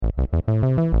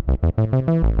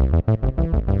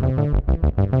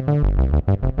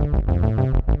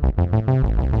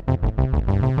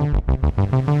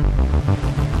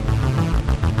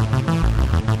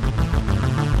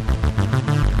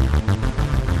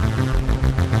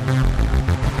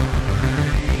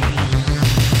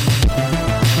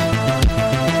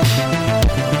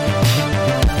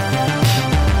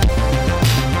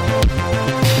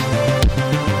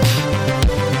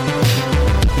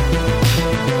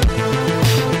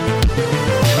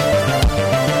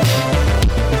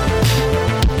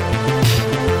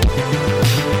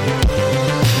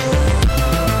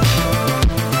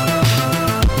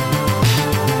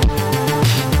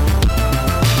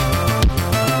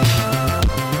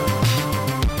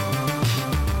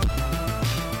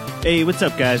Hey, what's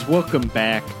up, guys? Welcome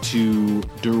back to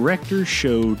Director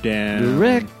Showdown.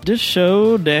 Director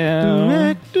Showdown.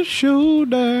 Director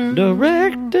Showdown.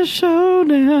 Director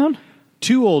Showdown.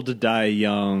 Too Old to Die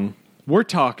Young. We're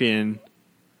talking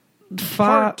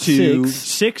Part 2,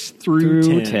 6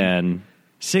 through 10.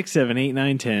 6, 7, 8,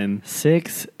 9, 10.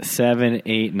 6, 7,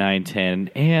 8, 9, 10.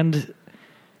 And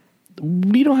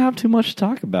we don't have too much to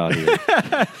talk about here.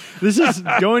 This is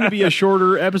going to be a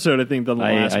shorter episode, I think, than the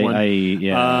last one.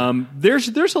 Yeah. There's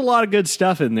a lot of good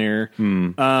stuff in there.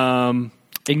 In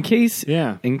case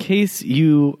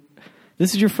you...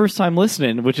 This is your first time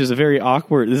listening, which is a very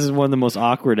awkward... This is one of the most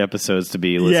awkward episodes to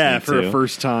be listening to. Yeah, for a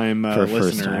first-time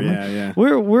listener. Yeah.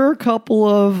 We're a couple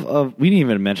of... We didn't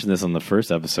even mention this on the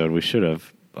first episode. We should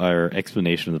have. Our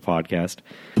explanation of the podcast.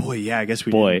 Boy, yeah, I guess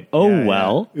we did.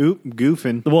 Yeah, Oop,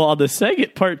 goofing. Well, on the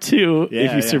second part 2,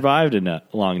 if you survived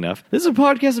long enough, this is a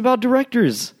podcast about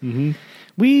directors. Mm-hmm.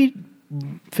 We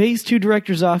phase 2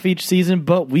 directors off each season,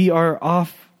 but we are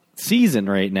off season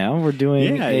right now. We're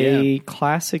doing a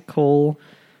classical.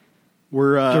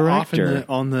 We're director.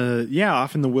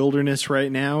 off in the wilderness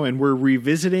right now, and we're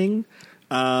revisiting.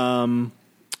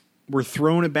 We're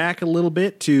throwing it back a little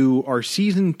bit to our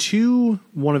season 2.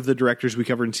 One of the directors we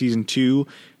covered in season 2,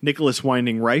 Nicholas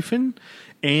Winding Refn.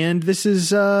 And this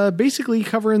is basically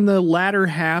covering the latter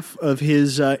half of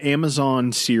his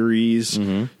Amazon series,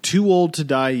 Too Old to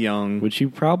Die Young. Which you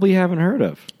probably haven't heard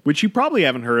of.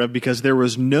 Because there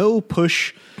was no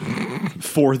push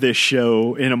for this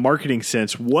show in a marketing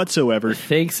sense whatsoever.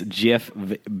 Thanks, Jeff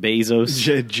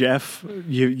Bezos. Jeff,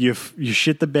 you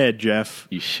shit the bed, Jeff.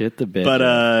 You shit the bed.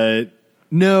 But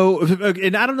no,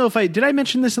 and I don't know if did I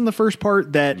mention this in the first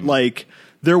part that like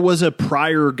there was a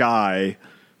prior guy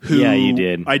who... Yeah, you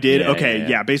did. I did? Yeah, okay,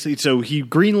 yeah. Basically, so he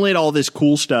greenlit all this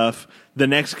cool stuff. The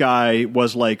next guy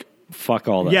was like... Fuck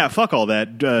all that. Yeah, fuck all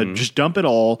that. Just dump it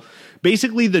all.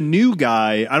 Basically, the new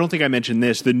guy... I don't think I mentioned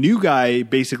this. The new guy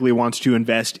basically wants to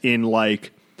invest in,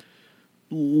 like,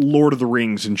 Lord of the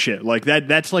Rings and shit. Like,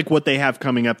 that's like what they have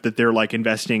coming up, that they're, like,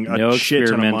 investing a shit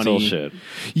ton of money. Shit.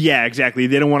 Yeah, exactly.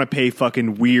 They don't want to pay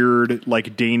fucking weird,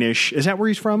 like, Danish... Is that where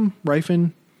he's from,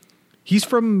 Refn? He's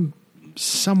from...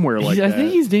 somewhere like that. I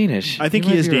think he's Danish. I think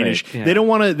he is Danish. Right. Yeah. They don't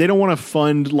want to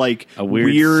fund like a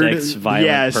weird sex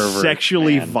violent pervert,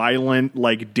 sexually violent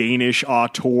like Danish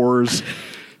auteurs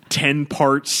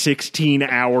 10-part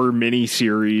 16-hour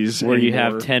miniseries where you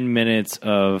have 10 minutes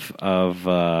of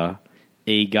a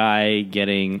guy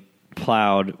getting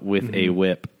plowed with a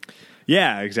whip.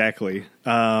 Yeah, exactly.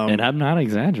 And I'm not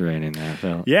exaggerating that,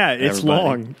 Phil. Yeah, it's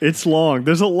long. It's long.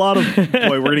 There's a lot of...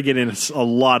 boy, we're going to get into a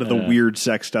lot of the weird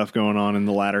sex stuff going on in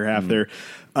the latter half there.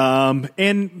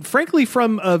 And frankly,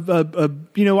 from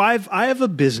I have a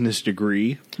business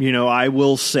degree. You know, I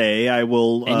will say, I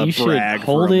will and you brag should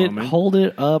hold for a it, moment. Hold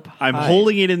it up high. I'm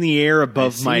holding it in the air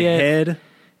above my head.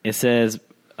 It says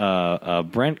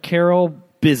Brent Carroll,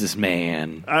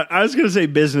 businessman. I was going to say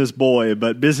business boy,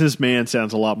 but businessman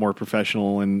sounds a lot more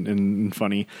professional and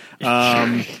funny.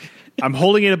 I'm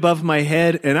holding it above my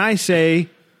head, and I say,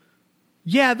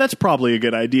 yeah, that's probably a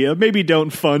good idea. Maybe don't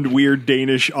fund weird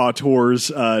Danish auteurs,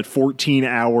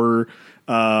 14-hour,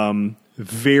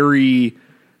 very,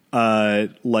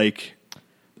 like,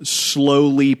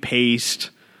 slowly paced,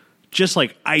 just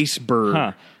like iceberg.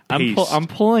 Huh. I'm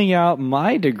pulling out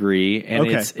my degree, and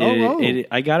okay.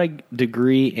 I got a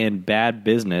degree in bad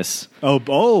business.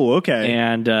 Oh, okay.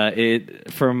 And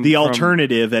from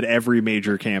alternative at every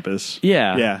major campus.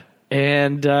 Yeah.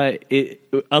 And it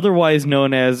otherwise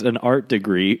known as an art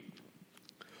degree.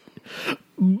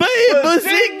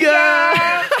 Bazinga!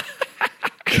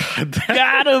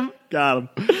 Got him.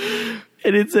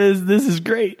 And it says, "This is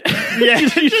great." Yeah.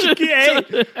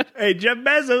 Hey, Jeff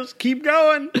Bezos, keep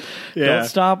going. Yeah. Don't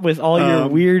stop with all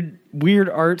your weird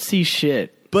artsy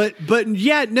shit. But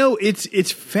yeah, no,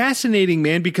 it's fascinating,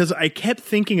 man, because I kept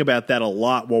thinking about that a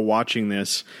lot while watching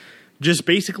this. just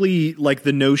basically like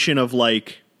the notion of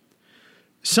like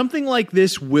something like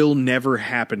this will never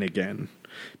happen again.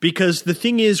 Because the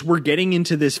thing is, we're getting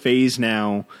into this phase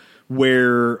now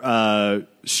where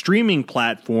streaming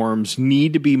platforms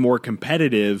need to be more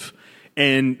competitive,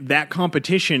 and that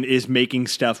competition is making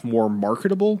stuff more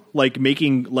marketable, like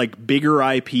making like bigger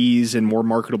IPs and more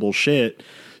marketable shit.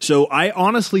 So I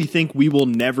honestly think we will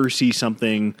never see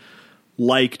something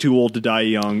like Too Old to Die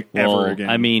Young ever again.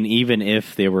 I mean, even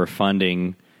if they were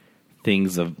funding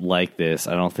things like this,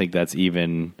 I don't think that's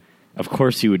even... Of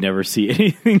course, you would never see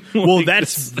anything. Well,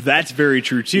 that's very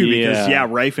true too. Because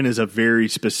Ryfun is a very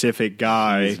specific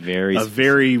guy. He's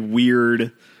very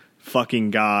weird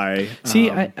fucking guy.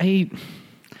 See, I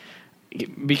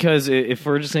because if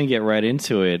we're just gonna get right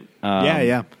into it,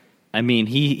 I mean,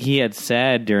 he had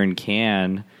said during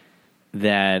Cannes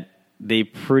that they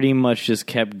pretty much just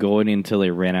kept going until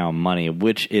they ran out of money,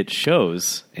 which it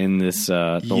shows in this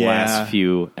the last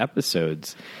few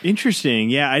episodes.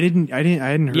 Interesting. Yeah, I hadn't heard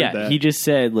that. Yeah, he just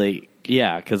said like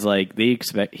because like they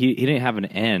expect he didn't have an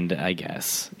end. I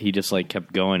guess he just like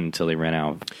kept going until they ran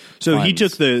out. So funds. he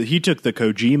took the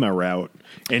Kojima route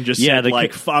and just said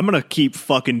like I'm gonna keep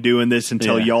fucking doing this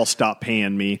until y'all stop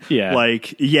paying me. Yeah,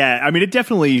 I mean it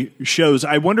definitely shows.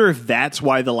 I wonder if that's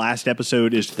why the last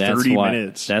episode is 30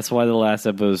 minutes. That's why the last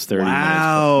episode is 30 minutes.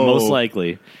 Most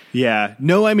likely. Yeah.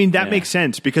 No, I mean that makes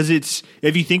sense because it's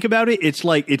if you think about it, it's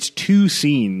like it's 2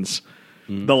 scenes.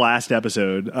 The last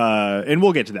episode, and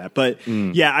we'll get to that. But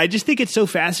I just think it's so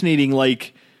fascinating.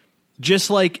 Like, just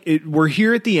like we're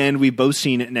here at the end, we've both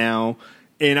seen it now,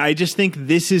 and I just think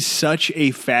this is such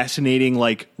a fascinating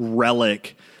like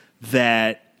relic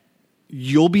that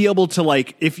you'll be able to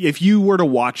like if you were to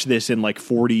watch this in like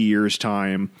 40 years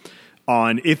time.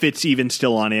 If it's even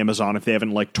still on Amazon, if they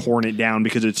haven't like torn it down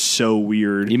because it's so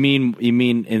weird. You mean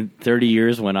in 30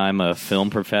 years when I'm a film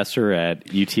professor at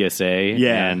UTSA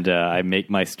and I make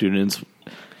my students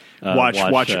watch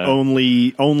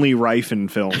only Ryfun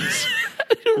films.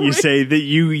 Right. You say that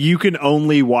you can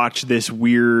only watch this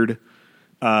weird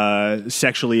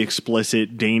sexually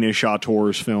explicit Danish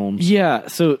auteurs films. Yeah,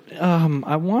 so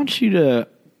I want you to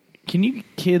can you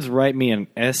kids write me an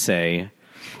essay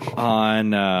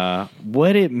on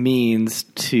what it means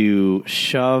to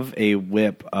shove a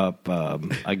whip up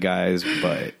a guy's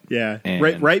butt. Yeah,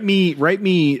 write me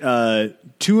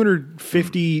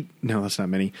 250. No, that's not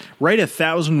many. Write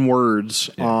 1,000 words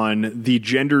on the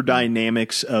gender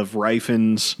dynamics of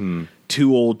Ryfun's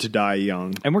Too Old to Die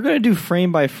Young. And we're going to do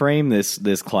frame by frame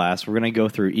this class. We're going to go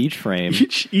through each frame,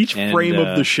 each frame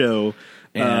of the show.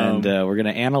 And we're going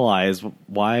to analyze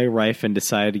why Ryfun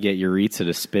decided to get Yuritsa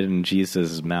to spit in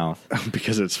Jesus' mouth.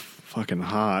 Because it's fucking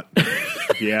hot,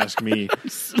 if you ask me. All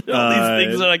these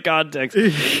things out of context.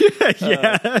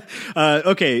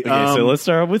 Okay, so let's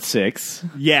start with 6.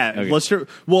 Yeah, okay. Let's start...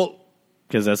 Well...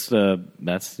 Because that's the...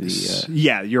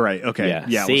 yeah, you're right. Okay,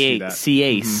 yeah, let's do that.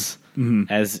 C-Ace,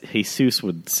 as Jesus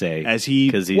would say. As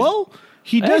he... Well...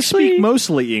 He does speak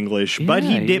mostly English, but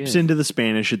he dips into the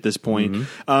Spanish at this point.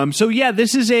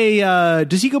 This is a...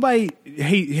 does he go by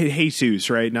Jesus,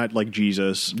 right? Not like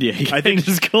Jesus. Yeah, I think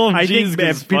just call him Jesus.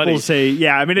 I think people say...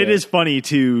 Yeah, I mean, it is funny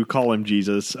to call him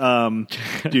Jesus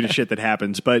due to shit that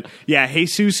happens. But yeah,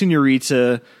 Jesus and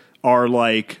Yuritsa are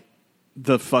like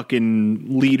the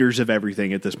fucking leaders of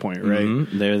everything at this point, right?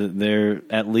 They're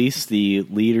at least the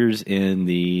leaders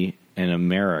in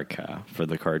America for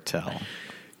the cartel.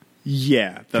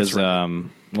 Yeah, that's right.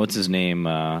 What's his name?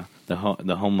 The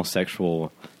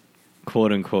homosexual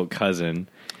quote unquote cousin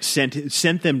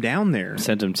sent them down there.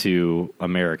 Sent them to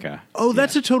America. Oh,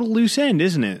 that's a total loose end,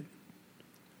 isn't it?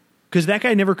 Because that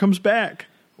guy never comes back.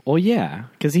 Well, yeah,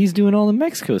 because he's doing all the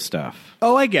Mexico stuff.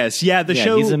 Oh, I guess. Yeah, the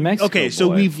show... He's a Mexico Okay, so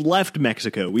boy. we've left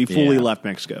Mexico. We fully left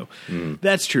Mexico.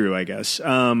 That's true, I guess.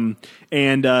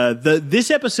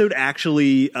 This episode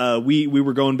actually, we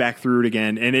were going back through it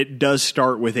again, and it does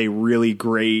start with a really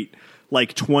great,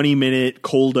 like, 20-minute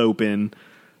cold open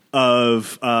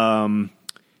of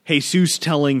Jesus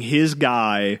telling his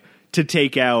guy to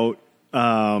take out...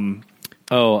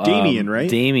 Damien,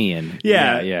 right? Damien.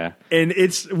 Yeah. And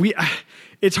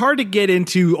it's hard to get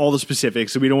into all the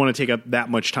specifics, so we don't want to take up that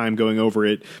much time going over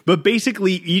it. But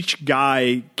basically, each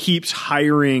guy keeps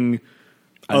hiring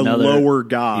a lower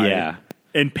guy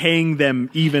and paying them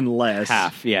even less.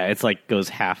 Half, yeah. It's like goes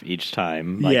half each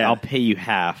time. Like, I'll pay you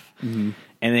half. And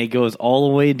it goes all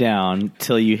the way down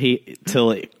till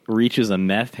it reaches a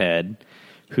meth head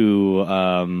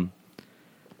who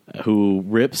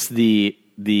rips the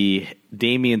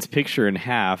Damien's picture in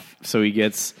half, so he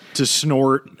gets to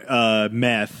snort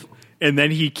meth and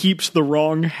then he keeps the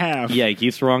wrong half. Yeah, he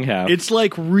keeps the wrong half. It's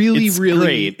like really, It's really.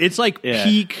 great. It's like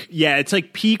peak. Yeah, it's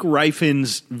like peak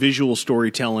Ryfin's visual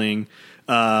storytelling.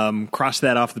 Cross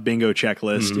that off the bingo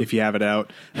checklist if you have it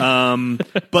out.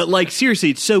 But like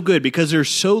seriously, it's so good because there's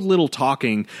so little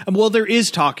talking. Well, there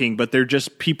is talking, but they're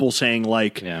just people saying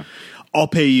like, "I'll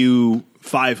pay you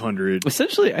 $500."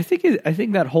 Essentially, I think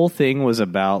that whole thing was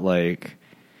about like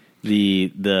the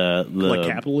like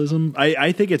capitalism.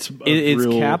 I think it's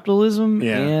real, capitalism,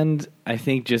 yeah. And I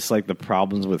think just like the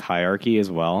problems with hierarchy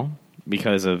as well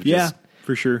because of just,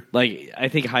 for sure. Like, I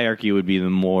think hierarchy would be the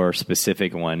more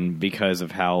specific one because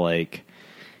of how, like,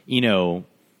 you know,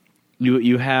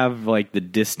 you have like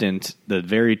the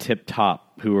very tip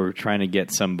top who are trying to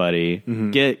get somebody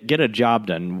get a job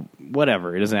done,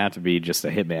 whatever. It doesn't have to be just a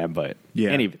hitman, but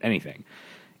anything,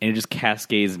 and it just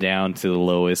cascades down to the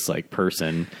lowest like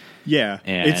person. Yeah,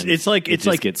 and it's like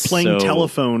playing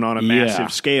telephone on a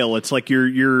massive scale. It's like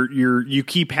you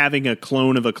keep having a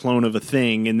clone of a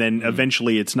thing, and then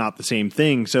eventually it's not the same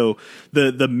thing. So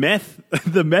the meth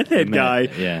head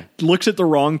guy looks at the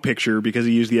wrong picture because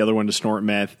he used the other one to snort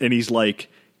meth, and he's like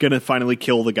gonna finally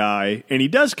kill the guy, and he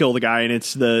does kill the guy, and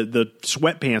it's the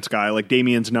sweatpants guy, like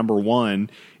Damien's number one,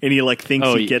 and he like thinks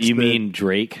he gets. You mean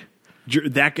Drake?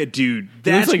 That guy, dude,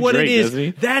 that's like what Drake, it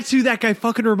is. That's who that guy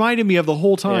fucking reminded me of the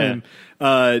whole time.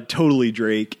 Totally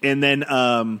Drake. And then,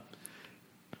 and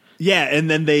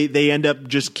then they end up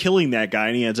just killing that guy,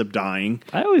 and he ends up dying.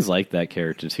 I always liked that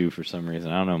character too for some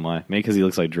reason. I don't know why. Maybe because he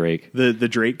looks like Drake. The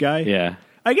Drake guy. Yeah.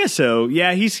 I guess so.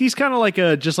 Yeah, he's kind of like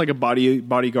a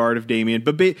bodyguard of Damien.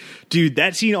 But dude,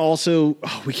 that scene also.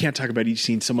 Oh, we can't talk about each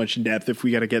scene so much in depth if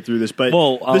we got to get through this. But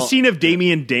the scene of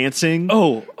Damien dancing.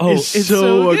 Is it's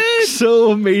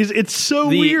so amazing. It's so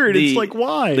weird. It's like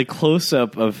why the close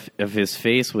up of his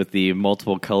face with the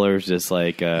multiple colors, just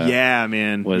like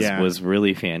man, was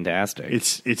really fantastic.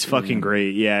 It's fucking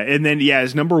great. Yeah, and then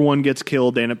his number one gets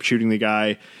killed. They end up shooting the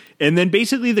guy, and then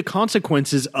basically the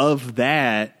consequences of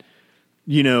that.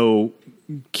 You know,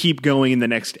 keep going in the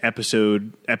next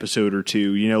episode or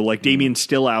two. You know, like Damien's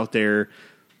still out there.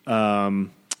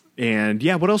 And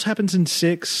what else happens in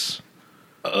 6?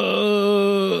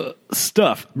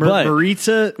 Stuff.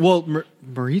 Maritza. Well,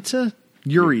 Maritza?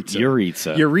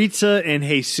 Yuritsa and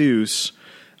Jesus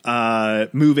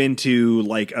move into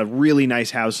like a really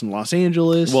nice house in Los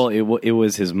Angeles. Well, it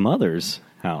was his mother's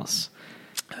house.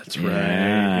 That's right.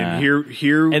 And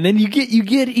here, and then you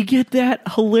get that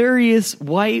hilarious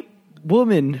white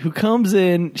woman who comes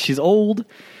in. She's old.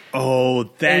 Oh,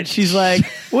 and she's like,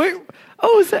 "Where?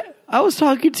 Oh, is that? I was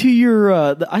talking to your.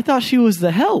 I thought she was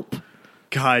the help."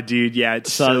 God, dude, yeah,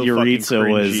 it's so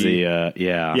Yuritsa was the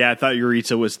I thought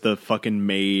Yuritsa was the fucking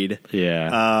maid.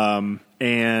 Yeah.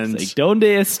 And it's like, "Donde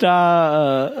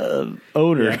está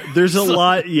odor?" Yeah, there's a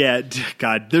lot. Yeah,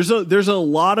 God, there's a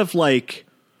lot of like.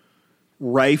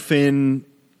 Ryfin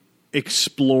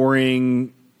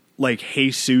exploring like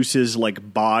Jesus's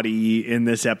like body in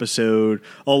this episode.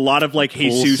 A lot of like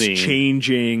Jesus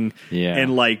changing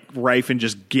and like Ryfin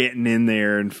just getting in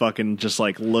there and fucking just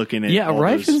like looking at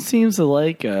Ryfin seems to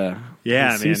like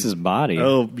Jesus's body.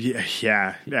 Oh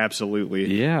yeah,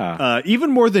 absolutely. Yeah. Even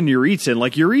more than Yuritsa.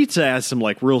 Like Yuritsa has some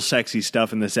like real sexy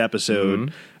stuff in this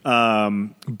episode.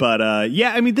 But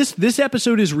I mean this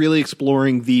episode is really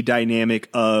exploring the dynamic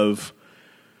of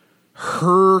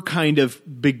her kind of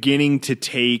beginning to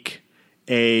take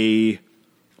a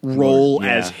role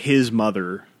as his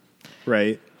mother,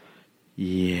 right?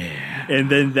 Yeah. And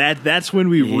then that's when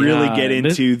we really get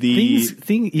into the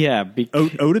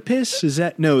Oedipus? Is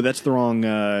that? No, that's the wrong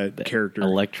character.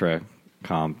 Electra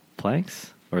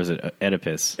complex? Or is it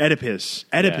Oedipus? Oedipus.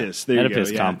 Yeah. There Oedipus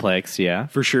you go. complex, yeah.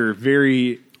 For sure.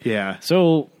 Very, yeah.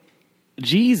 So,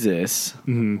 Jesus...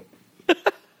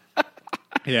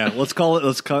 Yeah, let's call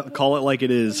it like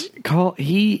it is.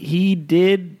 He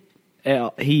did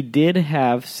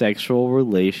have sexual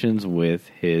relations with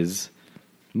his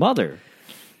mother.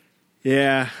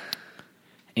 Yeah.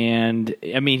 And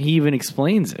I mean, he even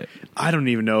explains it. I don't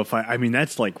even know if I mean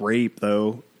that's like rape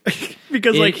though.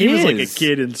 Because like he was like a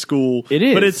kid in school. It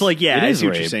is. But it's like I see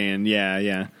what rape. you're saying.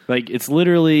 Yeah. Like it's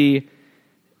literally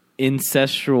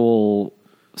incestual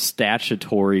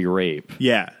statutory rape.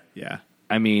 Yeah.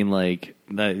 I mean, like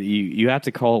that. You have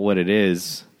to call it what it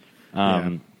is,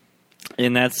 and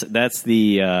that's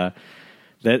the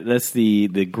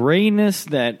grayness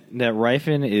that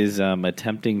Ryfin is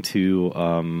attempting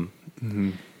to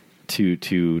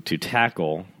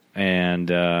tackle, and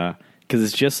because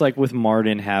it's just like with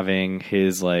Martin having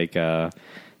his like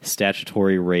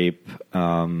statutory rape,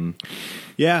 I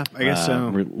guess so,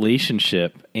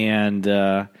 relationship,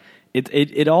 and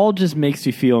it all just makes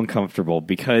you feel uncomfortable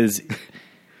because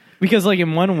like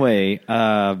in one way,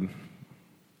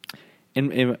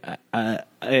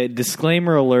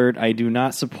 disclaimer alert: I do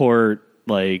not support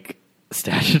like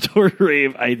statutory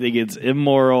rape. I think it's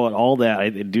immoral and all that. I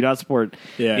do not support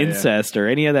incest or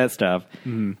any of that stuff.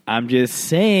 Mm-hmm. I'm just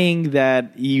saying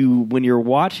that when you're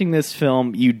watching this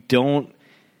film, you don't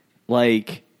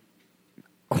like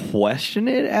question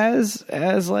it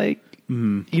as like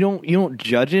you don't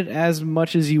judge it as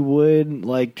much as you would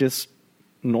like just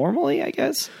normally, I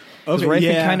guess. Okay, right?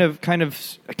 It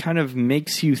kind of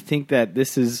makes you think that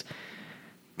this is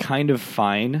kind of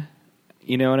fine.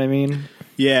 You know what I mean?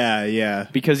 Yeah, yeah.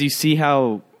 Because you see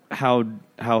how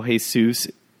Jesus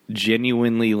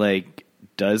genuinely like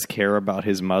does care about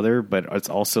his mother, but it's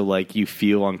also like you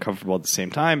feel uncomfortable at the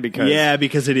same time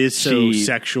because it is so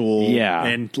sexual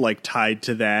and like tied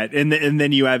to that, and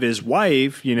then you have his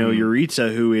wife,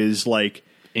 Yuritsa, who is like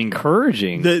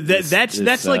encouraging.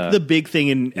 That's like the big thing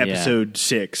in episode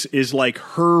 6 is like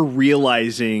her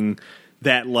realizing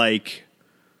that like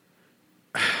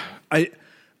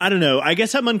I don't know. I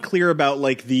guess I'm unclear about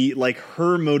like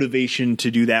her motivation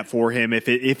to do that for him. If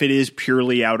it is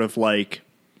purely out of like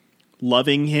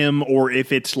loving him, or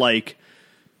if it's like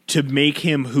to make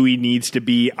him who he needs to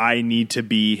be. I need to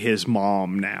be his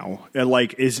mom now.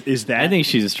 Like is that? I think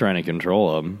she's just trying to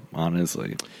control him.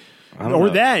 Honestly,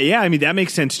 that. Yeah, I mean that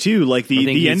makes sense too. Like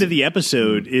the end of the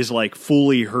episode is like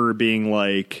fully her being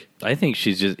like. I think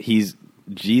Jesus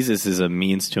is a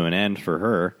means to an end for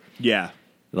her. Yeah.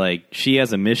 Like she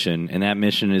has a mission, and that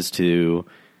mission is to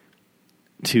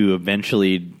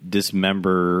eventually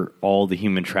dismember all the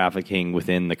human trafficking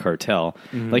within the cartel.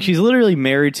 Mm-hmm. Like she's literally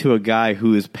married to a guy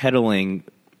who is peddling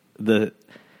the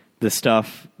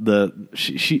stuff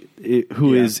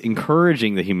who is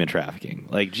encouraging the human trafficking.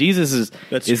 Like Jesus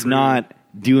is not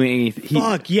doing anything.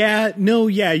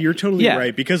 You're totally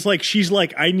right, because like she's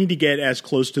like, I need to get as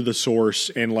close to the source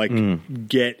and like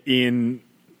get in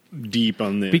deep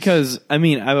on this, because I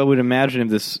mean I would imagine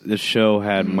if this show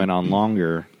had went on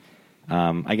longer,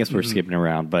 I guess we're skipping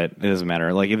around, but it doesn't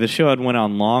matter. Like if the show had went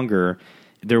on longer,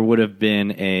 there would have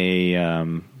been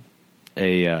a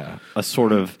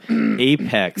sort of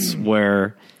apex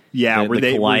where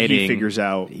he figures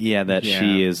out that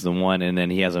she is the one, and then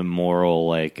he has a moral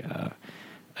like a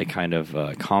kind of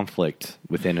conflict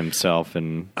within himself.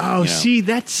 And see,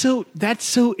 that's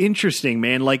so interesting,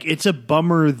 man. Like it's a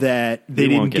bummer that they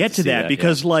didn't get to that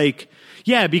because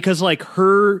because like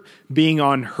her being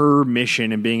on her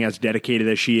mission and being as dedicated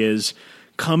as she is,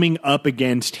 coming up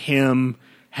against him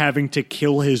having to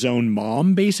kill his own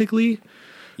mom, basically.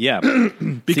 Yeah,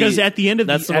 because at the end of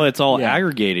that's what it's all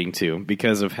aggregating to,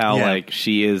 because of how like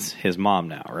she is his mom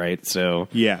now, right? So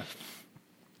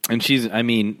and she's, I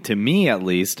mean, to me at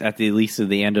least, at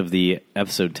the end of the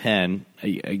episode 10,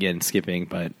 again skipping,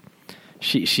 but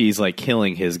she's like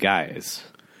killing his guys,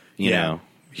 you know.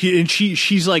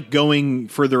 She's like going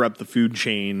further up the food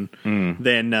chain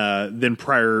than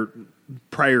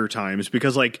prior times,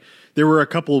 because like there were a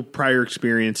couple prior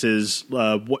experiences.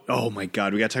 Oh my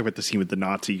god, we got to talk about the scene with the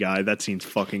Nazi guy. That scene's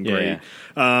fucking great.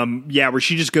 Where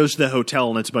she just goes to the hotel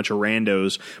and it's a bunch of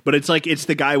randos, but it's like it's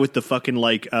the guy with the fucking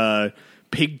like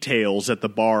pigtails at the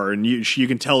bar, and you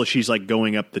can tell she's like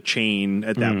going up the chain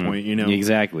at that point. You know,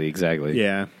 exactly.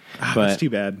 Yeah, but that's too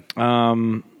bad.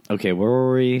 Okay, where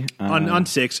were we? On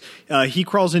 6, he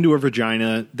crawls into her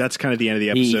vagina. That's kind of the end of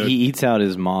the episode. He eats out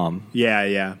his mom.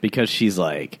 Yeah. Because she's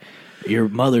like, your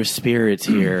mother's spirit's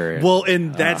here. Well,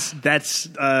 and that's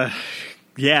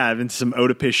and some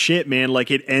Oedipus shit, man. Like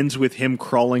it ends with him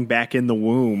crawling back in the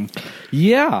womb.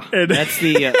 Yeah, that's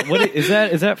the what is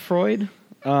that? Is that Freud?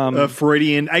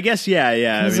 Freudian, I guess. Yeah. I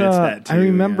mean, it's that too. I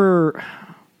remember.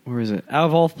 Where is it? Out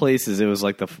of all places, it was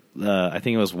like I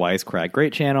think it was Wisecrack.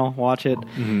 Great channel. Watch it.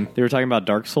 Mm-hmm. They were talking about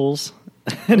Dark Souls.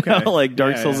 Like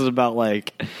Dark Souls is about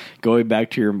like going back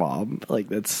to your mom. Like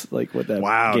that's like what that.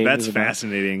 Wow, game that's is about.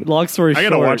 Fascinating. Long story short, I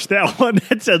gotta watch that one.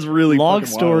 That sounds really. Long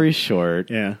story wild.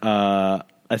 Short,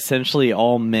 essentially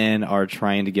all men are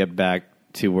trying to get back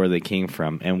to where they came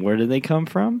from, and where did they come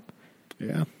from?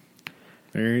 Yeah,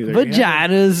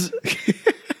 vaginas.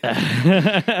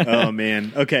 Oh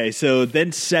man. Okay, so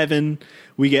then 7,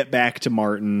 we get back to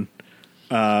Martin.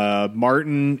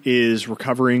 Martin is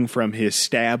recovering from his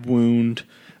stab wound.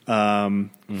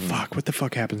 Fuck, what the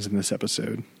fuck happens in this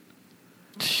episode?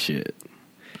 Shit.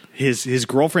 His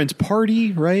girlfriend's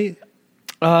party, right?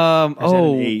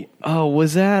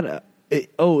 Was that?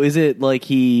 Is it like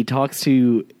he talks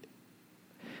to?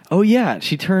 Oh yeah,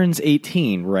 she turns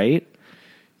 18, right?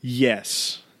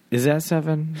 Yes. Is that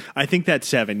 7? I think that's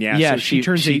 7. Yeah. Yeah. So she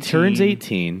turns 18. She turns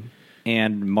 18.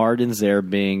 and Martin's there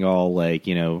being all like,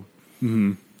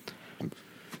 being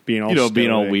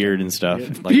all weird and stuff. Yeah.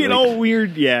 Being all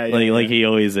weird, like he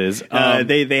always is.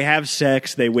 They have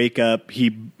sex. They wake up.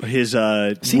 His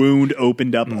wound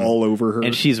opened up all over her,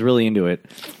 and she's really into it.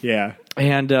 Yeah,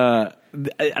 and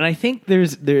I think there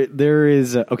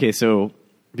is okay. So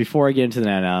before I get into the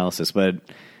analysis, but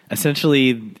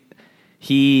essentially,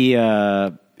 he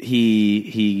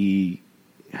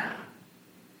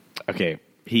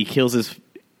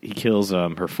kills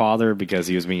her father because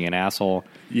he was being an asshole.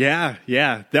 Yeah.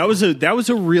 That was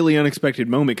a really unexpected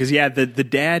moment because the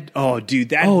dad. Oh,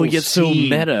 dude, he gets scene,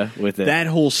 so meta with it. That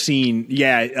whole scene.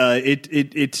 Yeah,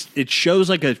 it shows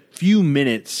like a few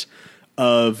minutes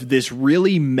of this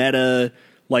really meta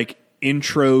like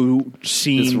intro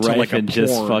scene this to like a porn.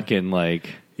 Just fucking like.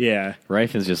 Yeah,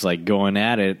 Rifen's just like going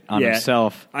at it on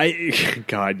himself.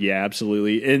 God, yeah,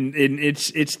 absolutely. And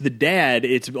it's the dad.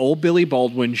 It's old Billy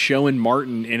Baldwin showing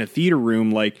Martin in a theater room,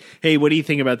 like, "Hey, what do you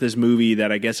think about this movie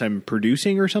that I guess I'm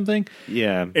producing or something?"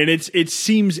 Yeah, and it's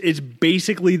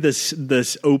basically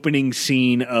this opening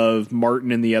scene of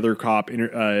Martin and the other cop.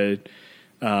 The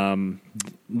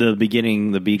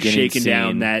beginning shaking scene.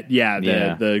 Down that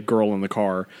the girl in the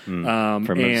car from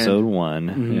episode 1.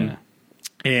 Mm-hmm.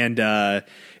 Yeah.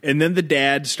 And then the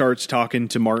dad starts talking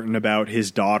to Martin about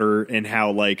his daughter and how,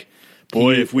 like,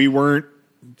 boy, if we weren't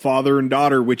father and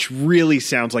daughter, which really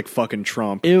sounds like fucking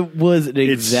Trump.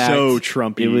 It's so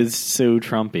Trumpy. It was so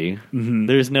Trumpy. Mm-hmm.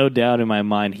 There's no doubt in my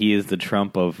mind he is the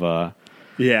Trump of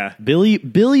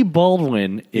Billy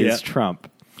Baldwin is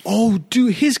Trump. Oh,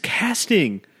 dude, his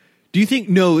casting. Do you think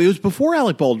it was before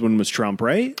Alec Baldwin was Trump,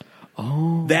 right?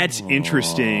 Oh, that's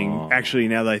interesting. Actually,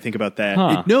 now that I think about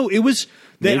that, it was.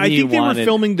 I think they were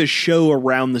filming the show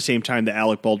around the same time that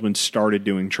Alec Baldwin started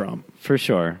doing Trump. For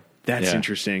sure, that's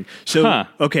interesting. So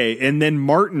okay, and then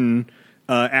Martin,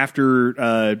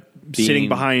 after sitting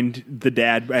behind the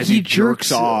dad as he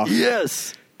jerks off,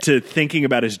 to thinking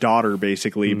about his daughter.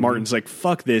 Basically, Martin's like,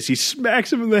 "Fuck this!" He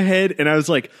smacks him in the head, and I was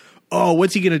like, "Oh,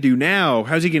 what's he gonna do now?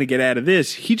 How's he gonna get out of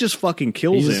this?" He just fucking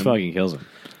kills him.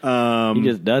 He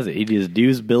just does it. He just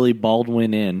does Billy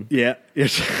Baldwin in. Yeah.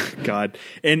 God.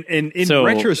 And in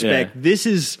retrospect, this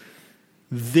is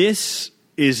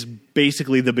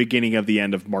basically the beginning of the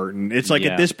end of Martin. It's like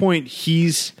at this point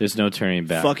there's no turning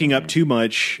back. Fucking up too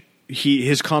much.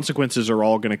 His consequences are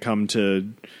all going to come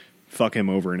to fuck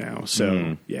him over now.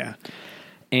 So yeah.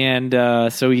 And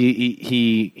so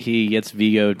he gets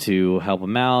Vigo to help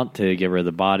him out to get rid of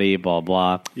the body. Blah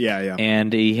blah. Yeah.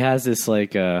 And he has this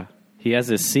like he has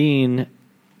this scene.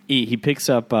 He picks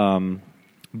up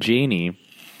Janie,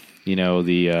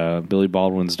 the Billy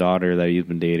Baldwin's daughter that he's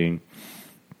been dating,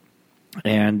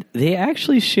 and they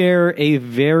actually share a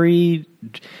very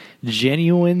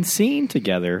genuine scene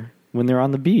together when they're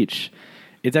on the beach.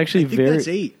 It's actually that's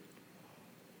 8.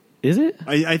 Is it?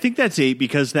 I think that's 8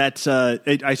 because that's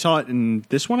I saw it in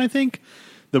this one. I think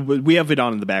we have it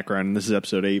on in the background, and this is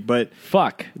episode 8. But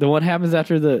fuck, the one happens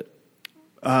after the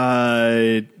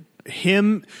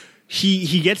him.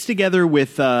 He gets together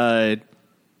with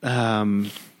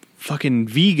fucking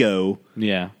Vigo.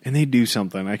 Yeah. And they do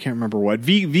something. I can't remember what.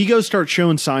 Vigo starts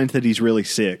showing signs that he's really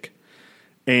sick.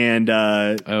 And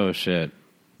oh shit.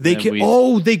 They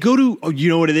go to you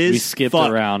know what it is? We skipped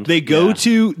around. They go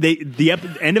to the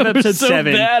end of episode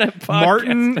 7.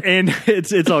 Martin and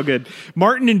it's all good.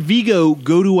 Martin and Vigo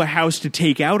go to a house to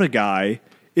take out a guy.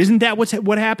 Isn't that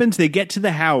what happens? They get to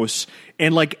the house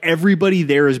and like everybody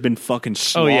there has been fucking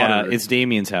slaughtered. Oh yeah, it's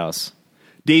Damien's house.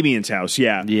 Damien's house,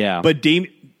 yeah. Yeah. But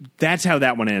that's how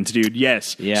that one ends, dude.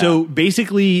 Yes. Yeah. So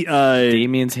basically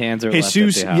Damien's hands are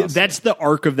Jesus, left at the house. That's the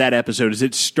arc of that episode. Is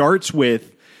it starts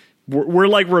with we're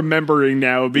like remembering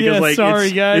now because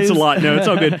sorry, guys. It's a lot. No, it's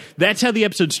all good. That's how the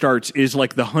episode starts, is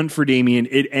like the hunt for Damien.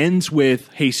 It ends with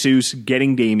Jesus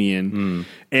getting Damien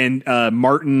and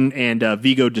Martin and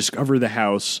Vigo discover the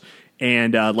house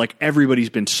and like everybody's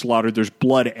been slaughtered. There's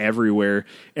blood everywhere.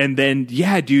 And then,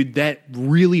 yeah, dude, that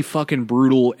really fucking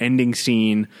brutal ending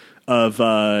scene of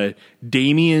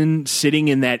Damien sitting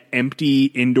in that empty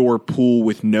indoor pool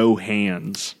with no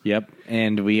hands. Yep.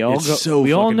 And we all brutal.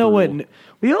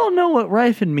 We all know what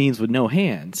Rifen means with no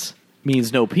hands. It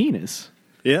means no penis.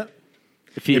 Yeah.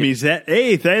 It means that.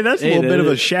 Hey, that's a little bit of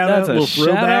a shout out, a little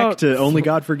throwback to Only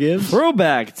God Forgives.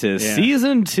 Throwback to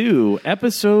season 2,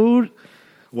 episode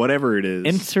whatever it is.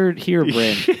 Insert here,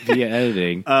 Brent, via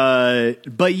editing.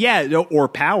 But yeah, or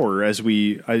power, as I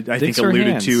think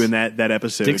alluded to in that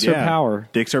episode. Dicks are power.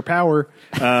 Dicks are power.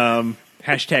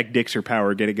 Hashtag Dicks are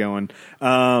power. Get it going.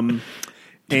 And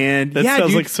that sounds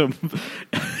dude, like some.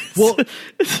 Well,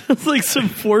 it's like some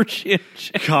 4chan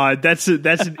shit. God, that's an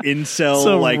incel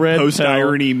Some like red post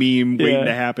irony meme waiting Yeah.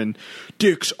 to happen.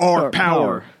 Dicks are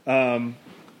power.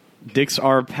 Dicks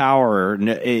are power.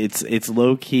 It's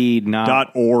low key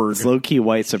not .org. It's low key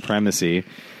white supremacy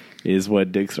is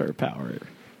what dicks are power.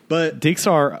 But Dicks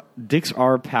are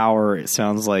power. It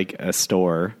sounds like a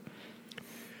store.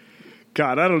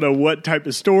 God, I don't know what type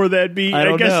of store that'd be. I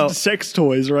don't guess know. it's sex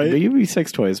toys, right? They could be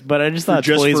sex toys, but I just thought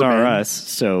just Toys for R men. Us.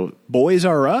 So Boys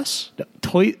Are Us?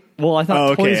 toy. Well, I thought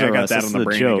Oh, okay, Toys R I got Us. that This on is the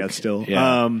brain, joke. I guess, still.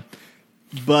 Yeah.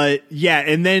 But yeah,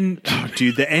 and then,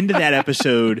 dude, the end of that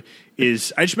episode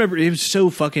is, I just remember it was so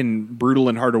fucking brutal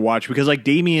and hard to watch because, like,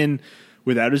 Damien,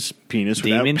 without his penis,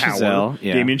 without Damien power, Chazelle,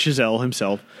 yeah. Damien Chazelle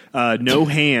himself, no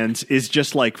hands, is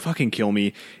just like, fucking kill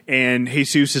me. And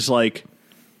Jesus is like,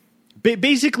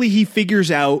 basically, he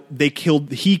figures out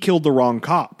he killed the wrong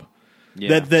cop.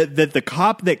 Yeah. That the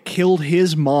cop that killed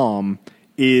his mom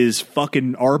is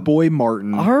fucking our boy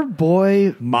Martin. Our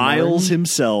boy Miles Martin,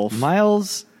 himself.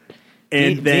 Miles.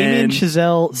 And Damien then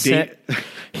Chazelle said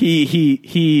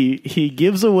he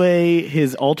gives away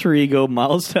his alter ego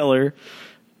Miles Teller.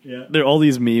 Yeah. There, all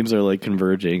these memes are like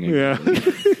converging. Yeah.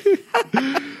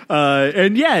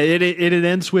 And yeah, it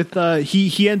ends with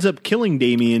he ends up killing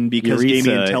Damien because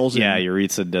Damien tells him. Yeah,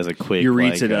 Yuritsa does a quick.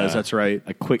 Yuritsa does. That's right.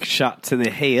 A quick shot to the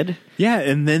head. Yeah,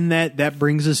 and then that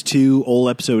brings us to old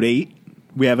episode 8.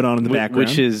 We have it on in the background,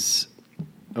 which is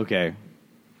okay.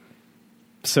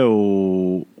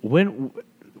 So when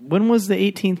was the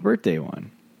 18th birthday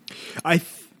one?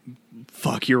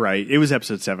 Fuck, you're right. It was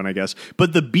episode 7, I guess.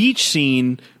 But the beach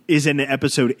scene is in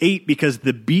episode 8 because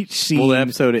the beach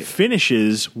scene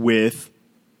finishes with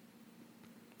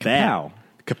Kapow.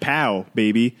 Kapow,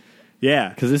 baby. Yeah.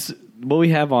 Because this what we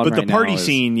have on but right the party now is,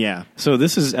 scene, yeah. So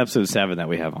this is episode 7 that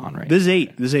we have on right This is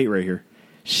 8. This is 8 right here.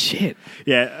 Shit.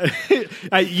 Yeah.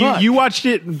 you watched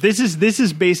it. This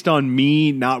is based on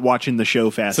me not watching the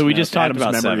show fast So we enough. just talked Adam's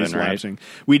about memory 7, is right? lapsing.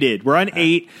 We did. We're on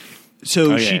 8.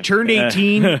 So Okay. she turned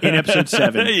 18 in episode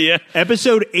 7. Yeah.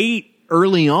 Episode 8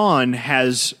 early on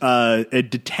has a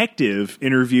detective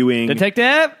interviewing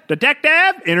interviewing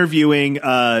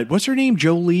what's her name?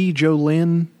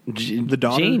 Jolene, the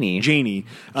daughter, Janie,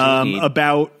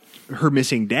 about her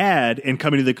missing dad, and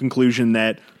coming to the conclusion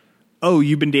that, oh,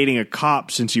 you've been dating a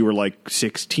cop since you were like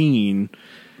 16.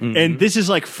 Mm-hmm. And this is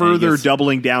like further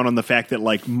doubling down on the fact that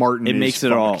like Martin it is makes it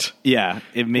fucked. all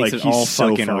it makes Like, it all he's so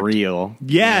fucking fucked. real.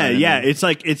 Yeah, You know what I mean? it's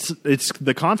like it's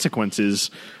the consequences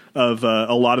of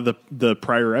a lot of the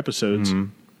prior episodes.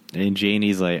 Mm-hmm. And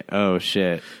Janie's like, oh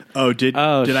shit. Oh, did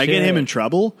I get him in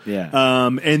trouble? Yeah.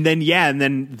 And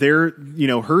then their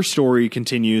her story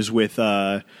continues with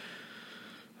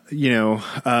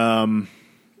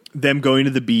them going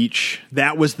to the beach.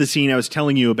 That was the scene I was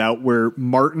telling you about where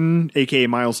Martin, aka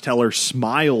Miles Teller,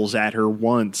 smiles at her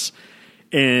once,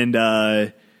 and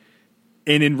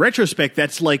in retrospect,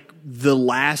 that's like the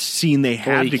last scene they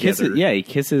have together. He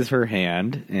kisses her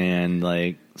hand and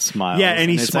like smiles. Yeah, and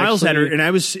he smiles at her, and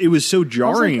it was so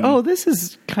jarring. Like, oh, this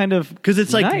is kind of because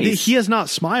it's like nice. he has not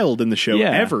smiled in the show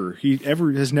ever. He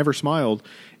has never smiled,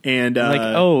 and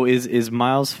is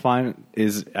Miles fine?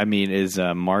 Is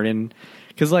Martin?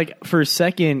 Because like for a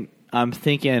second, I'm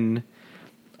thinking,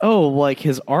 oh, like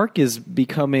his arc is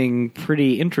becoming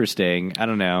pretty interesting. I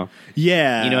don't know.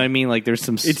 Yeah, you know what I mean. Like there's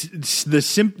some. It's the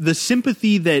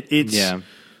sympathy that it's. Yeah.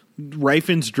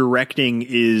 Ryfan's directing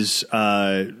is,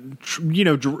 like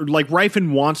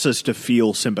Ryfan wants us to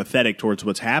feel sympathetic towards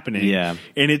what's happening. Yeah.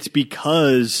 And it's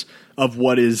because of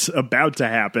what is about to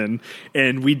happen.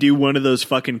 And we do one of those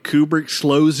fucking Kubrick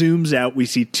slow zooms out. We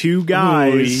see two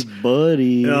guys. Oy,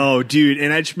 buddy. Oh, dude.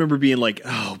 And I just remember being like,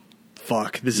 oh,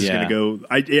 fuck, this is going to go.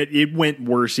 It went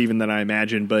worse even than I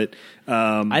imagined. But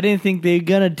I didn't think they were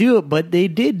going to do it, but they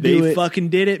did do it. They fucking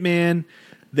did it, man.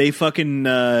 They fucking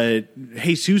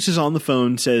Jesus is on the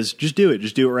phone, says, just do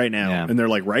it right now. Yeah. And they're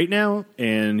like, right now?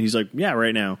 And he's like, yeah,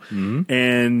 right now. Mm-hmm.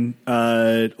 And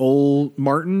old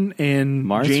Martin and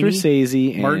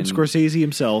Janie, Martin Scorsese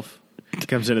himself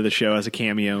comes into the show as a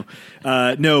cameo.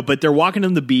 No, but they're walking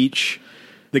on the beach.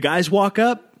 The guys walk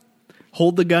up,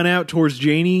 hold the gun out towards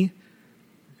Janie.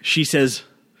 She says,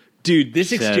 dude,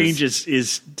 this exchange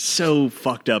is so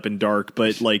fucked up and dark,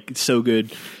 but like so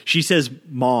good. She says,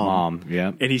 "Mom,"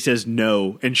 yeah, and he says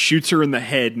no, and shoots her in the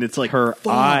head, and it's like her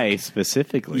fuck. eye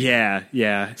specifically.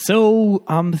 Yeah. So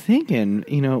I'm thinking,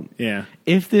 yeah,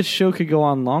 if this show could go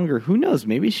on longer, who knows?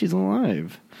 Maybe she's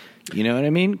alive. You know what I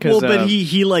mean? Well, but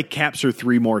he like caps her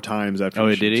 3 more times after.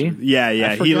 Oh, did he?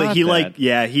 Yeah.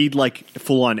 He like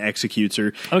full on executes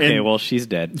her. Okay, and well, she's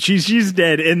dead. She's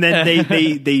dead, and then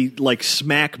they like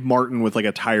smack Martin with like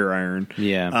a tire iron.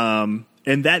 Yeah.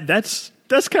 And that's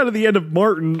kind of the end of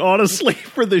Martin, honestly,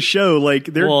 for the show. Like,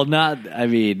 there's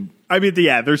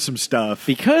some stuff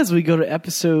because we go to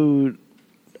episode.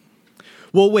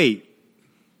 Well, wait,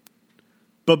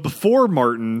 but before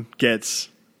Martin gets.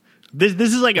 This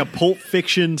is like a Pulp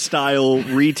Fiction style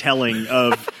retelling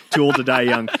of Too Old to Die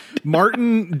Young.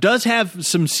 Martin does have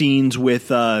some scenes with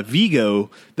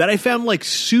Vigo that I found like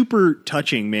super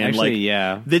touching, man. Actually, like,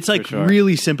 yeah, it's like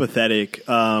really sympathetic.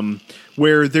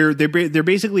 Where they're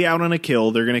basically out on a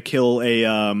kill. They're going to kill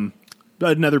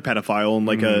another pedophile in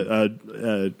like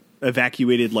a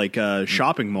evacuated like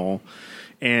shopping mall,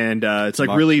 and it's like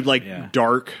really like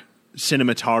dark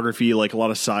cinematography, like a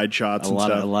lot of side shots and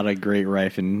stuff. A lot of great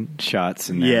Rifen shots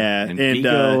in there. Yeah, and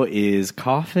Vigo is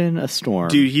coughing a storm.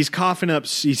 Dude, he's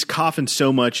coughing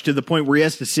so much to the point where he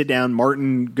has to sit down.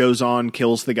 Martin goes on,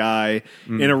 kills the guy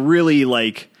in a really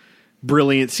like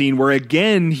brilliant scene where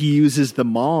again he uses the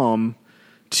mom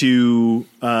to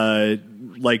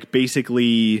like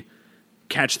basically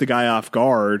catch the guy off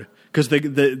guard because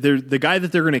the guy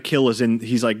that they're going to kill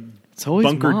he's like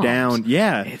bunkered down.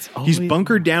 Yeah, he's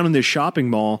bunkered down in this shopping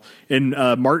mall, and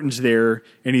Martin's there,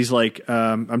 and he's like,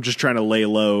 "I'm just trying to lay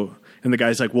low." And the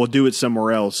guy's like, "Well, do it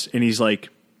somewhere else." And he's like,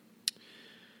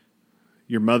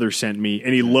 "Your mother sent me."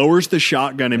 And he lowers the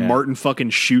shotgun, and Martin fucking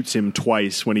shoots him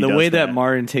twice when he does that. The way that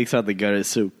Martin takes out the gun is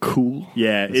so cool.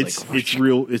 Yeah, it's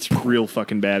real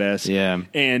fucking badass. Yeah,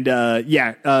 and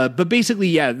but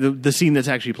basically, the scene that's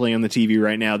actually playing on the TV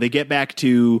right now, they get back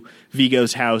to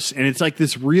Vigo's house, and it's like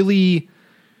this really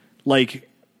like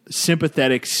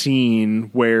sympathetic scene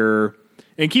where.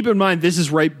 And keep in mind, this is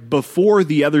right before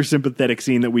the other sympathetic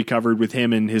scene that we covered with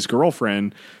him and his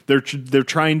girlfriend. They're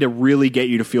trying to really get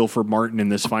you to feel for Martin in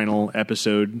this final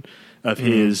episode of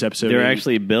his episode. They're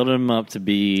actually building him up to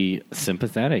be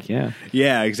sympathetic. Yeah,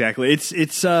 yeah, exactly.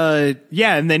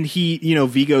 And then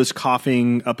Vigo's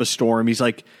coughing up a storm. He's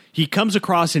like, he comes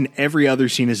across in every other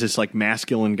scene as this like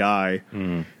masculine guy,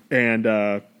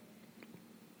 and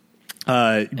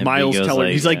Miles Teller,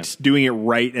 he's like doing it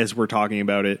right as we're talking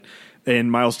about it.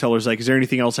 And Miles Teller's like, "Is there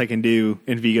anything else I can do?"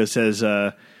 And Vigo says,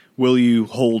 "Will you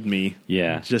hold me?"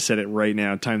 Yeah. Just said it right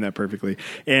now. Timed that perfectly.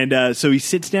 And so he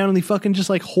sits down and he fucking just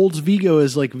like holds Vigo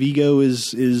as like Vigo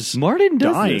is Martin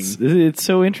does dying. This. It's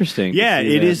so interesting. Yeah,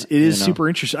 it is. It is super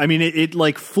interesting. I mean, it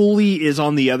like fully is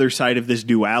on the other side of this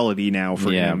duality now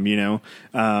for him, you know?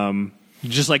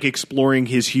 Just like exploring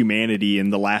his humanity in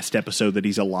the last episode that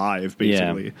he's alive,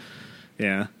 basically.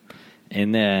 Yeah.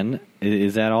 And then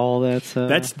is that all? That's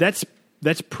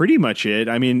pretty much it.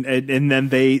 I mean, and then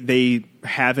they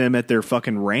have him at their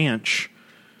fucking ranch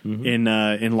in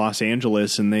Los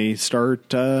Angeles, and they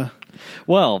start.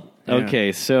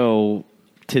 Okay, so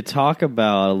to talk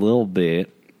about a little bit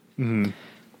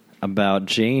about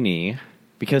Janie,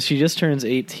 because she just turns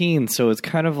 18, so it's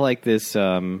kind of like this.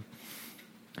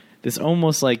 This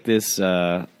almost like this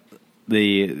the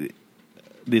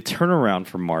turnaround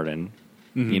for Martin.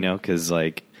 You know, because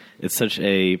like it's such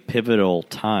a pivotal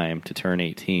time to turn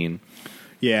 18.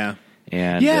 Yeah,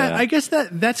 and I guess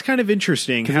that's kind of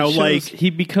interesting. How like he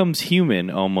becomes human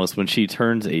almost when she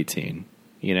turns 18.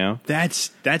 You know,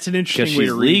 that's an interesting way she's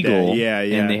to read legal. That. Yeah,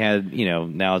 and they had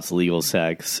now it's legal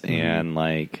sex, and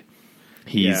like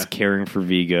he's caring for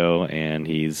Vigo, and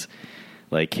he's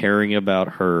like caring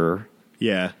about her.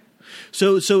 Yeah.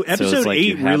 So episode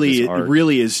 8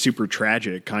 really is super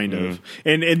tragic, kind of,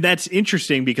 and that's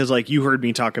interesting because like you heard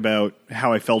me talk about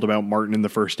how I felt about Martin in the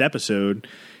first episode.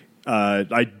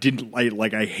 I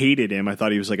hated him. I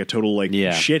thought he was like a total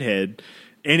shithead,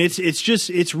 and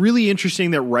it's really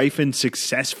interesting that Rifen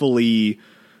successfully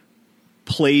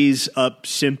plays up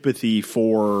sympathy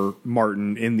for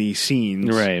Martin in these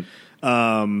scenes, right?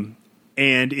 And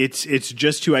it's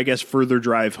just to, I guess, further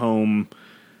drive home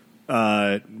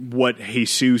what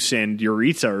Jesus and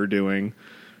Yuritsa are doing,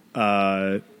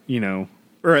 or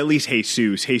at least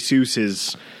Jesus. Jesus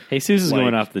is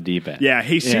going off the deep end. Yeah,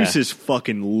 Jesus is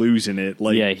fucking losing it.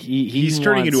 Like, he's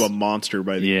turning into a monster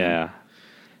by the end.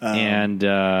 And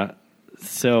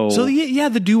so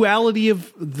the duality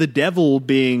of the devil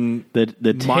being the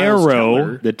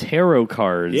tarot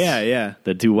cards. Yeah.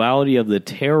 The duality of the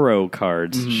tarot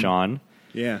cards, Sean.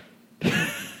 Yeah.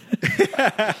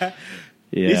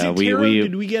 Yeah, we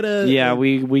did we get a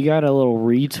we got a little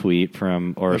retweet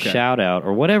from a shout out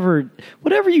or whatever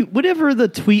the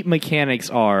tweet mechanics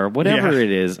are, whatever it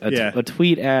is, a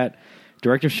tweet at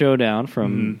Director Showdown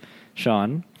from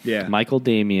Sean. Yeah. Michael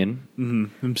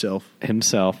Damian. Himself.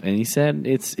 And he said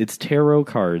it's tarot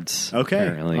cards. Okay.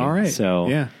 Apparently. All right. So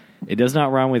yeah. It does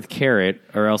not rhyme with carrot,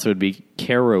 or else it would be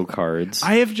Caro cards.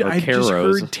 I've just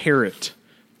heard tarot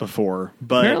before,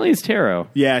 but apparently it's tarot.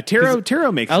 Yeah,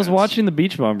 tarot makes sense. I was watching The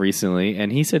Beach Bum recently,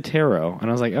 and he said tarot, and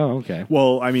I was like, oh, okay.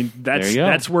 Well, I mean,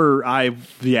 that's where I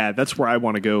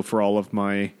want to go for all of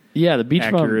my The Beach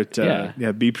accurate,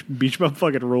 Bum. Beach Bum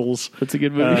fucking rules. That's a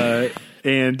good movie.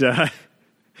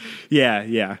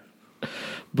 Yeah.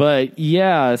 But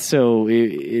yeah, so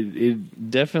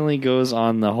it definitely goes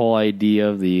on the whole idea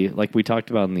of like we talked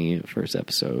about in the first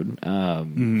episode,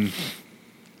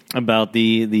 about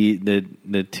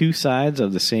the two sides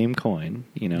of the same coin,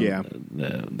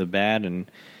 the bad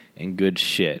and good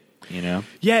shit,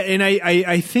 Yeah, and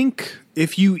I think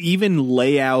if you even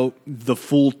lay out the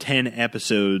full 10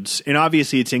 episodes, and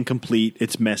obviously it's incomplete,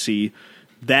 it's messy,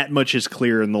 that much is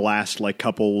clear in the last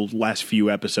few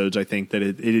episodes. I think that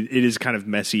it is kind of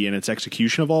messy in its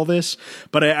execution of all this,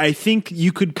 but I think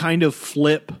you could kind of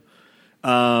flip,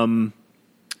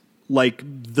 like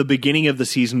the beginning of the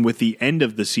season with the end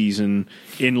of the season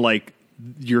in like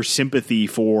your sympathy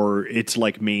for its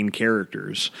like main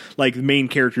characters, like the main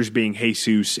characters being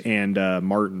Jesus and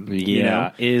Martin.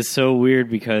 Yeah, it is so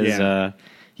weird because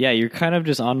you're kind of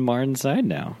just on Martin's side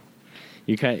now.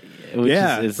 Which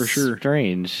is for sure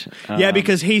strange.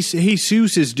 Because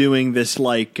Jesus is doing this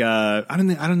like I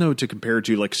don't know what to compare it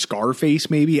to, like Scarface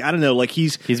maybe. I don't know, like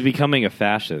he's becoming a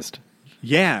fascist.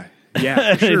 Yeah,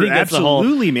 for sure.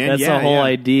 Absolutely, man. That's the whole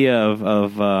idea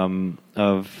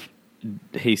of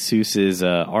Jesus's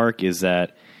arc is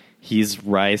that he's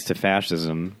rise to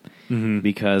fascism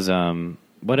because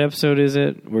what episode is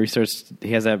it where he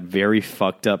has that very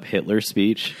fucked up Hitler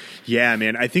speech? Yeah,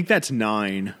 man. I think that's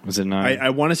 9. Was it 9? I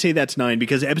want to say that's 9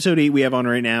 because episode 8 we have on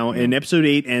right now, and episode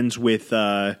 8 ends with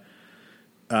let's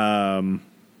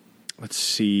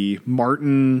see,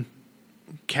 Martin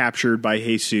captured by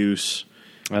Jesus.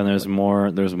 And there's more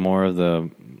of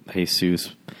the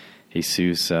Jesus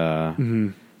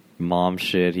mom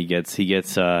shit. He gets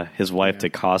his wife to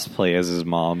cosplay as his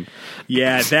mom.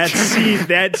 Yeah,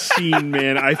 that scene,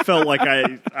 man. I felt like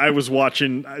I was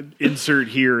watching insert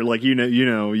here, like you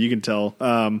can tell.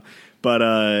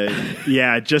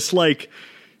 Just like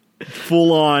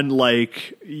full on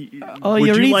like,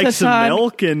 would you like some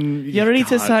milk? And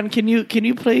Yorita-san, can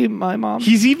you play my mom?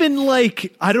 He's even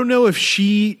like, I don't know if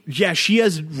she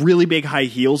has really big high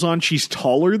heels on. She's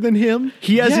taller than him.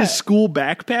 He has his school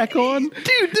backpack on. Dude,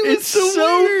 it's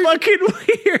so weird. Fucking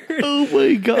weird. Oh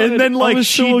my God. And then like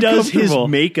she does his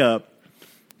makeup.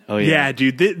 Oh yeah,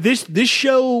 dude. This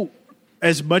show,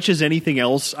 as much as anything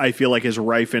else, I feel like is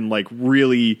rife in like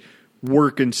really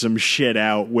working some shit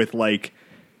out with like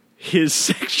his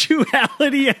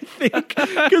sexuality, I think,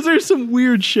 because there's some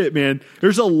weird shit, man.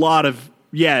 There's a lot of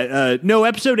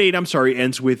episode 8, I'm sorry,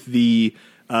 ends with the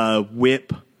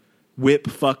whip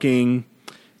fucking.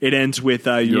 It ends with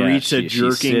Eureka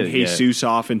jerking Jesus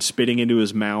off and spitting into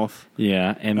his mouth.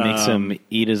 Yeah, and makes him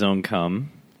eat his own cum.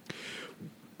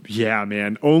 Yeah,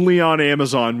 man. Only on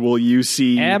Amazon will you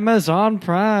see Amazon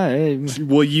Prime.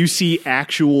 Will you see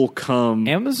actual cum?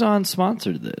 Amazon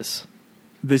sponsored this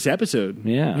episode.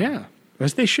 Yeah.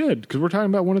 As they should, because we're talking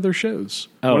about one of their shows.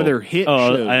 One of their hit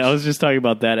shows. I was just talking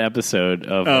about that episode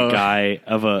of a guy,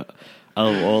 of a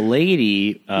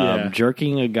lady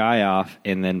jerking a guy off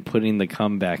and then putting the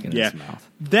cum back in his mouth.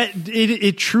 That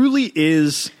it truly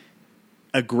is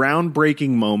a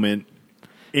groundbreaking moment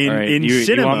in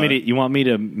cinema. You want me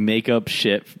to make up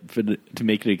shit to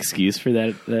make an excuse for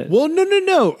that? Well, no,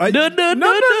 no,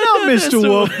 Mr.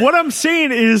 Wolf. What I'm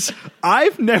saying is,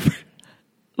 I've never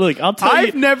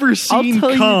seen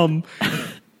cum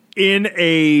in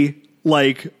a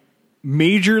like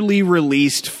majorly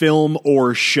released film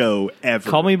or show ever.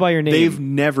 Call Me by Your Name. They've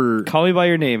never. Call Me by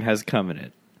Your Name has cum in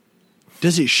it.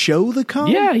 Does it show the cum?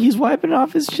 Yeah, he's wiping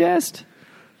off his chest.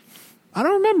 I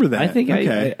don't remember that. I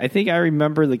think I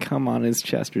remember the cum on his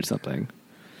chest or something.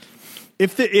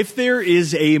 If there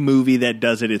is a movie that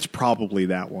does it, it's probably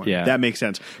that one. Yeah. That makes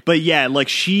sense. But yeah, like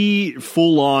she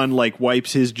full on like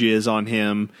wipes his jizz on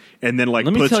him and then like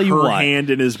puts her hand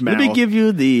in his mouth. Let me give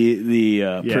you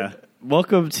the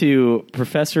welcome to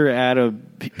Professor Adam,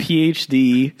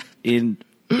 PhD in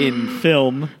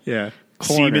film. Yeah.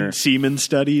 Corner. Semen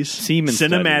studies.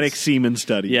 Cinematic semen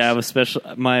studies. Yeah, I have a special.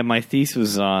 My thesis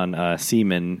was on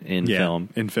semen in film.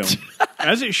 In film,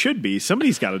 as it should be.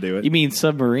 Somebody's got to do it. You mean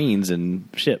submarines and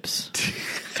ships?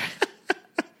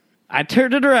 I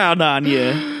turned it around on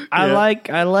you. I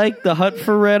like the Hunt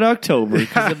for Red October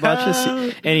because a bunch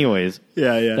of. Anyways,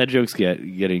 yeah. That joke's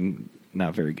getting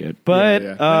not very good. But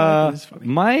No, it's funny.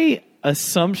 my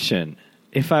assumption,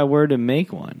 if I were to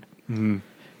make one,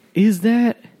 is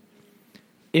that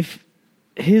if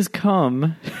his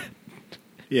cum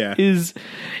is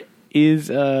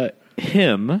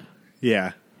him,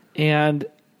 and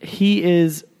he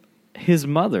is his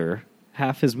mother,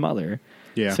 half his mother,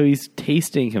 so he's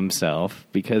tasting himself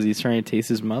because he's trying to taste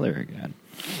his mother again.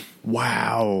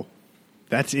 Wow.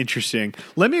 That's interesting.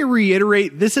 Let me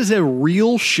reiterate, this is a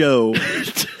real show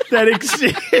that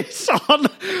exists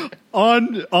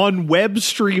on web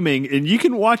streaming, and you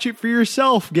can watch it for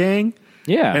yourself, gang.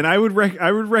 Yeah. And I would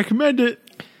recommend it.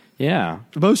 Yeah.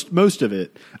 Most of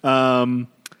it. That's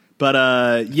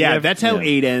how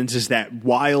 8 ends, is that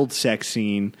wild sex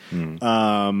scene.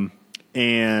 And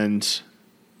then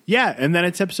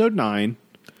it's episode 9.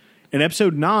 And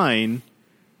episode 9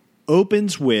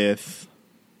 opens with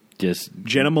just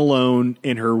Jenna Malone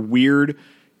and her weird.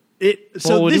 We're not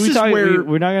going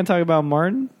to talk about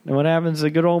Martin and what happens to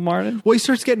good old Martin. Well, he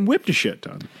starts getting whipped a shit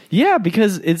ton. Yeah,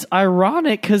 because it's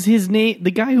ironic because his name,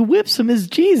 the guy who whips him, is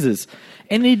Jesus,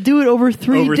 and they do it over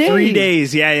 3 days. Over 3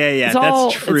 days, yeah.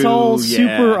 That's true. It's all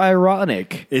super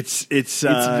ironic. It's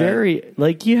very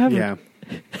like you have. Yeah.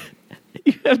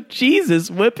 You have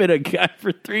Jesus whipping a guy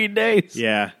for 3 days.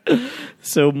 Yeah.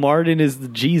 So Martin is the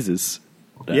Jesus.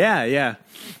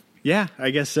 Yeah, I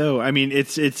guess so. I mean,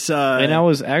 it's. And I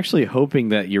was actually hoping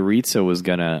that Yuritsa was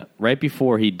gonna, right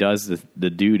before he does the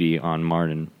duty on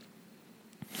Martin,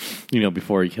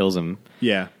 before he kills him.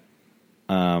 Yeah.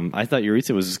 I thought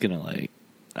Yuritsa was just gonna, like,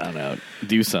 I don't know,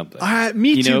 do something.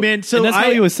 Me too, man. So and that's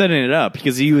how he was setting it up,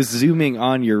 because he was zooming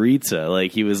on Yuritsa,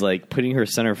 like he was like putting her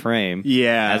center frame.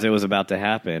 Yeah. As it was about to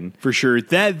happen. For sure.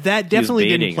 That definitely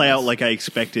didn't play out like I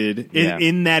expected.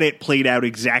 In that it played out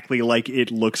exactly like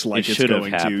it looks like it's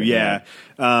going happened, to. Yeah.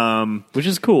 Which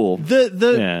is cool.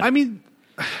 I mean,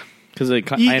 because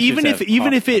even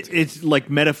if it's like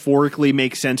metaphorically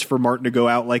makes sense for Martin to go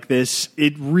out like this,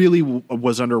 it really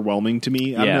was underwhelming to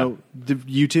me. I don't know,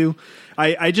 you two.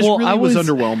 I just was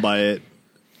underwhelmed by it.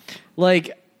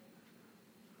 Like,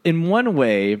 in one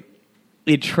way,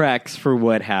 it tracks for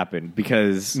what happened,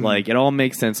 because like it all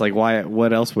makes sense. Like,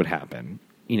 what else would happen?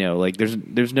 Like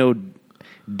there's no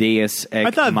Deus Ex I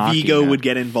thought Machina. Vigo would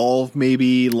get involved,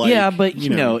 maybe. Like, but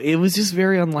it was just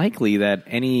very unlikely that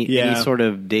any sort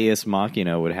of Deus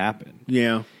Machina would happen.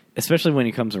 Yeah, especially when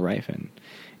it comes to Ryfin.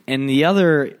 And the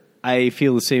other, I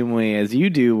feel the same way as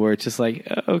you do, where it's just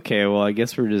like, okay, well, I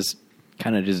guess we're just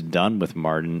kind of just done with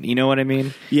Martin. You know what I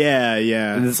mean? Yeah.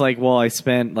 And it's like, well, I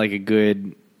spent like a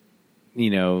good,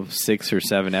 6 or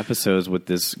 7 episodes with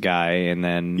this guy, and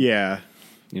then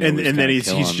and then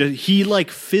he like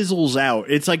fizzles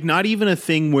out. It's like not even a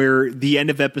thing where the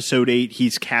end of episode 8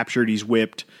 he's captured, he's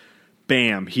whipped,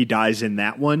 bam, he dies in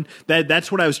that one.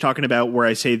 That's what I was talking about, where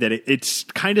I say that it's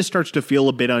kind of starts to feel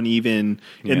a bit uneven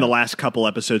in the last couple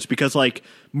episodes, because like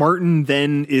Martin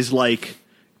then is like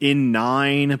in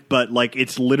 9, but like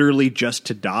it's literally just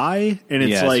to die, and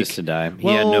it's like just to die. He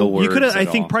had no words. You could have, I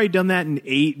think, all. probably done that in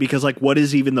 8, because like what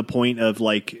is even the point of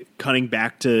like cutting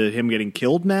back to him getting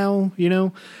killed now?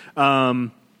 So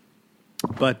I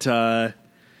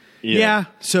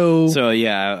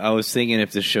was thinking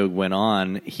if the show went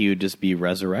on, he would just be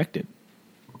resurrected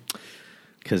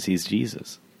because he's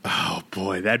Jesus. Oh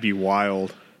boy, that'd be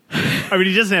wild. I mean,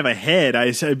 he doesn't have a head.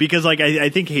 I said because like I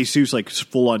think Jesus like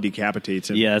full on decapitates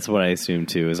him. Yeah, that's what I assumed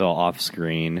too. Is all off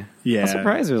screen. Yeah, I'm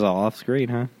surprised it was all off screen,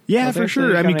 huh? Yeah, for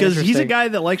sure. I mean, because he's a guy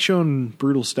that likes showing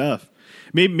brutal stuff.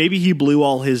 Maybe he blew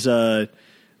all his blew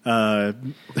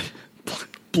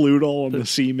it all on the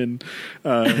semen.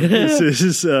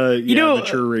 His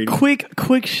mature rating.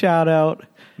 Quick shout out.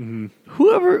 Mm-hmm.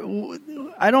 Whoever,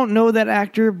 I don't know that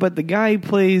actor, but the guy who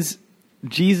plays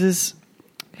Jesus.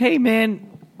 Hey man,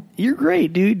 you're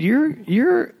great, dude.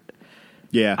 You're.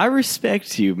 Yeah, I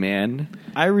respect you, man.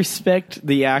 I respect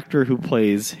the actor who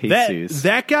plays Jesus.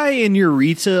 That guy and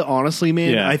Yuritsa, honestly,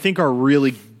 man, I think are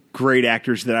really great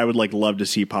actors that I would like love to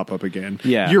see pop up again.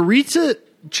 Yeah, Yuritsa,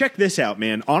 check this out,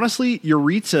 man. Honestly,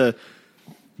 Yuritsa,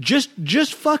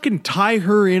 just fucking tie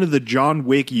her into the John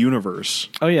Wick universe.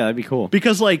 Oh yeah, that'd be cool.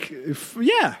 Because like,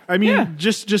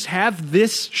 just have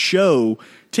this show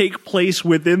take place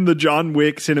within the John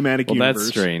Wick cinematic universe. Well, that's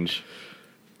strange.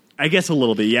 I guess a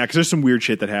little bit, yeah, because there's some weird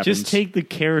shit that happens. Just take the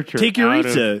character. Take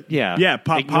Yuritsa.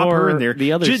 Pop her in there.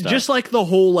 The other stuff. Just like the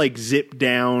whole like zip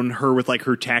down, her with like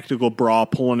her tactical bra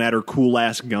pulling at her cool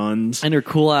ass guns and her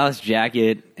cool ass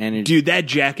jacket. And dude, that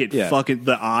jacket, fucking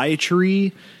the eye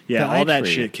tree, all that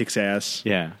shit kicks ass.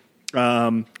 Yeah,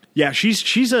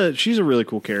 she's a really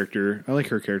cool character. I like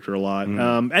her character a lot.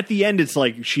 At the end, it's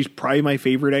like she's probably my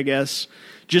favorite, I guess.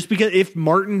 Just because if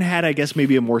Martin had, I guess,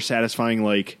 maybe a more satisfying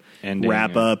like ending,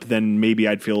 wrap up, then maybe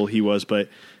I'd feel he was. But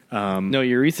no,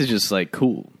 Euresa's just like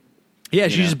cool. Yeah,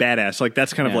 she's just badass. Like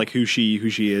that's kind of like who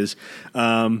she is.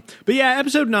 But yeah,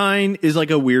 episode 9 is like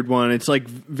a weird one. It's like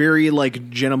very like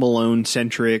Jenna Malone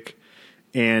centric.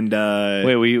 And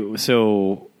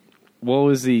so what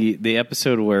was the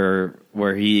episode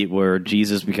where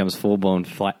Jesus becomes full blown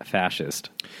fascist?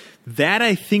 That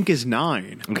I think is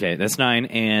 9. Okay, that's 9.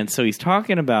 And so he's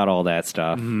talking about all that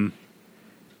stuff. Mm-hmm.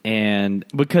 And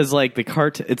because like the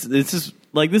it's just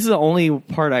like this is the only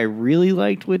part I really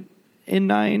liked in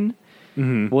 9.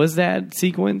 Mm-hmm. Was that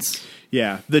sequence?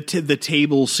 Yeah, the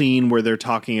table scene where they're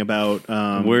talking about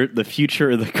where the future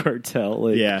of the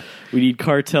cartel. Like, we need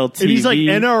cartel TV. And he's like,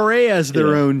 NRA has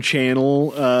their own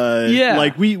channel.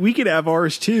 Like we could have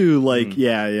ours too. Like,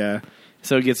 yeah.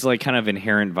 So it gets like kind of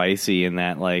inherent vicey in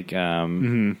that like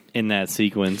in that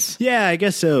sequence. Yeah, I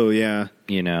guess so. Yeah,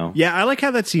 Yeah, I like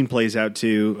how that scene plays out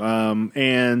too.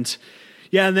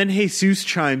 And then Jesus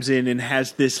chimes in and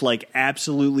has this like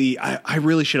absolutely. I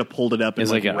really should have pulled it up.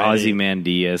 It's like an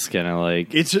Ozymandias kind of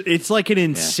like. It's like an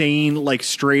insane like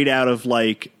straight out of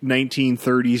like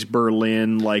 1930s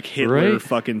Berlin like Hitler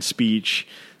fucking speech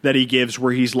that he gives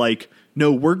where he's like,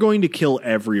 no, we're going to kill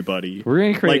everybody. We're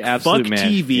going to create absolute fuck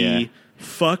TV.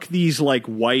 Fuck these like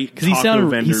white because he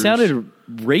sounded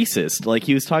racist. Like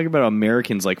he was talking about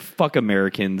Americans, like fuck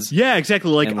Americans. Yeah,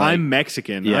 exactly. Like I'm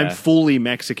Mexican. Yeah. I'm fully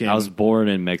Mexican. I was born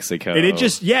in Mexico. And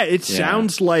it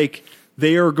sounds like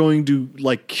they are going to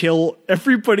like kill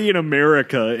everybody in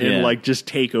America and like just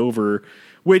take over,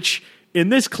 which in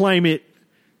this climate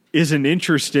is an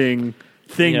interesting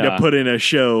thing to put in a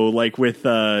show, like with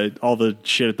all the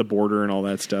shit at the border and all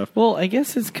that stuff. Well, I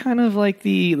guess it's kind of like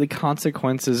the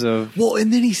consequences of... Well,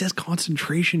 and then he says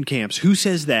concentration camps. Who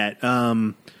says that?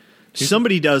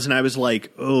 Somebody does, and I was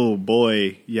like, oh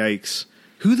boy, yikes.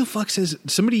 Who the fuck says...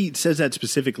 Somebody says that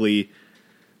specifically.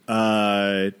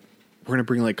 We're going to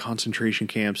bring like concentration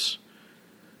camps.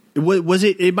 Was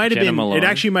it? It might have been... Malone. It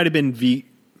actually might have been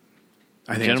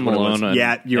I think Jenna Malone.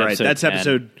 Yeah, you're right. That's 10.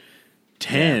 Episode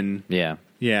 10. Yeah,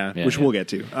 which we'll get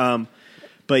to.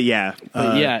 But yeah,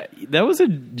 that was a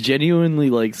genuinely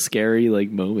like scary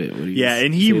like moment. When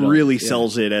and he really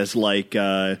sells it as like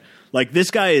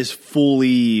this guy is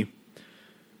fully.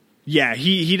 Yeah,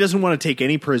 he doesn't want to take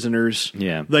any prisoners.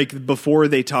 Yeah, like before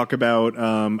they talk about.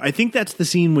 I think that's the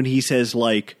scene when he says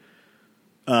like,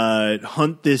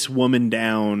 hunt this woman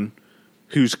down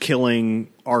who's killing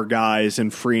our guys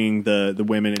and freeing the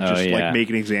women and just like make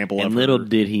an example of her. And little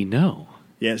did he know.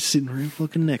 Yeah, sitting right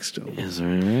fucking next to him. Is that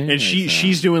right? And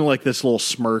she's doing like this little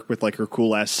smirk with like her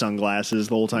cool ass sunglasses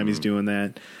the whole time he's doing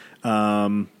that.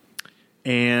 And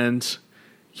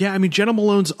yeah, I mean Jenna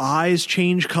Malone's eyes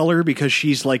change color because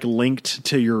she's like linked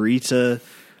to Euritsa.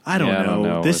 I don't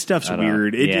know. This stuff's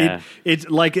weird. It's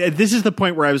like this is the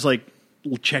point where I was like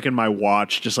checking my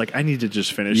watch, just like I need to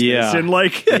just finish this, and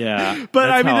like, but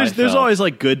I mean, there's always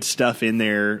like good stuff in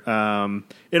there.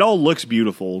 It all looks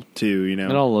beautiful too,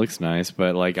 It all looks nice,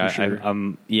 but like I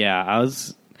don't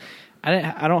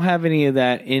have any of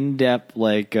that in depth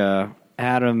like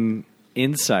Adam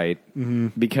insight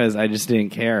because I just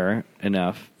didn't care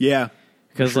enough. Yeah.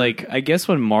 Because, like, I guess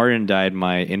when Martin died,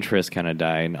 my interest kind of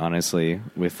died, honestly,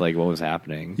 with, like, what was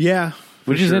happening. Yeah.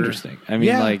 Which is interesting. I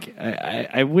mean, like,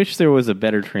 I wish there was a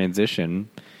better transition.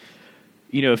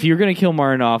 If you're going to kill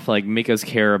Martin off, like, make us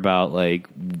care about, like,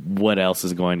 what else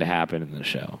is going to happen in the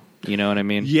show. You know what I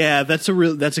mean? Yeah, that's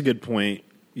a good point.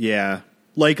 Yeah.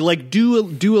 Like do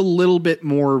a little bit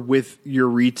more with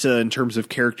Euritsa in terms of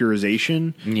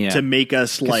characterization to make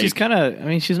us like she's kind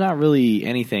of she's not really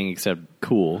anything except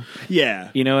cool. Yeah.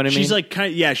 You know what I mean? She's like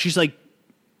she's like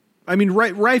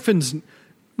Ryfan's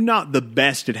not the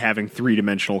best at having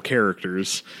three-dimensional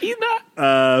characters. He's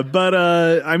not. But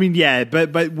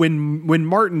when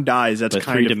Martin dies, that's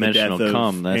kind of the death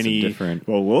of that's any different.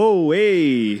 Whoa,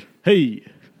 hey. I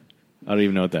don't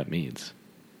even know what that means.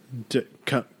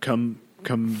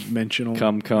 Conventional.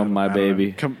 Come, my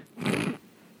baby. Do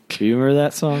you remember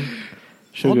that song?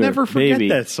 Sugar, I'll never forget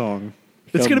that song.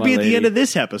 It's going to be at the end of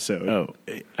this episode. Oh,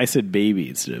 I said baby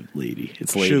instead of lady.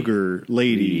 It's lady. Sugar,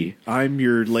 lady. I'm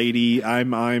your lady.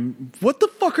 I'm. What the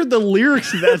fuck are the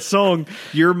lyrics of that song?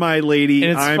 You're my lady.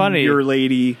 And it's I'm funny. Your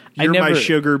lady. You're my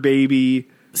sugar baby.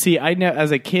 See,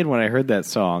 as a kid when I heard that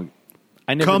song,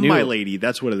 I never knew. My lady.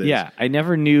 That's what it is. Yeah, I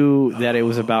never knew that it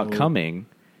was about coming.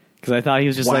 Because I thought he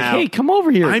was just like, hey, come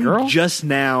over here, girl. I'm just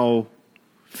now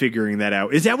figuring that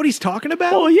out. Is that what he's talking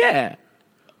about? Oh, yeah.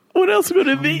 What else would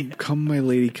it be? Come, my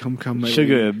lady. Come, my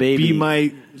sugar, lady. baby. Be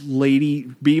my lady.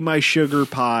 Be my sugar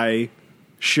pie.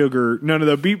 Sugar.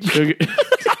 No. Be... Sugar.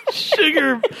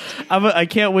 Sugar. I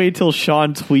can't wait till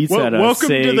Sean tweets at us. Welcome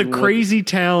saying, to the Crazy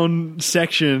Town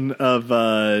section of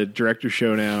Director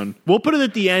Showdown. We'll put it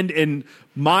at the end, and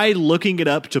my looking it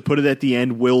up to put it at the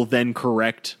end will then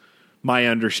correct my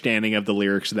understanding of the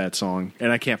lyrics of that song,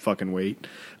 and I can't fucking wait.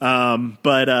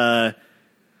 Yeah.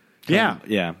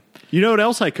 Yeah. You know what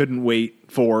else I couldn't wait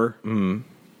for?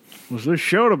 Was this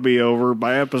show to be over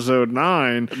by episode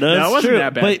 9? That's no, it wasn't true.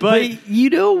 that bad. But you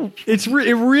know, it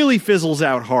really fizzles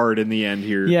out hard in the end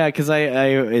here. yeah, because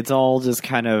it's all just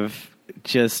kind of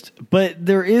just. But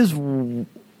there is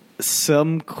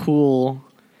some cool.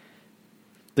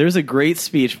 There's a great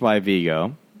speech by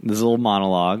Vigo. This little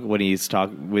monologue when he's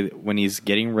when he's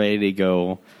getting ready to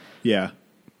go. Yeah.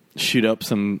 Shoot up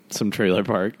some trailer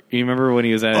park. You remember when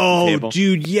he was at the table? Oh,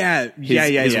 dude, yeah.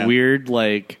 His weird,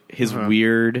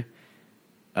 weird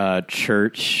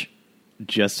church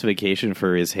justification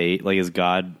for his hate, like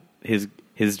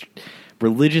his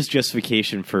religious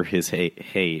justification for his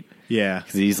hate. Yeah.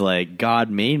 Because he's like,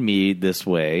 God made me this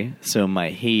way, so my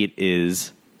hate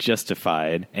is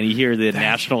justified. And you hear the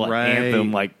national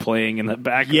anthem playing in the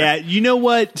background. Yeah, you know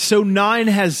what? So 9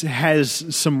 has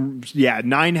some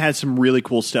really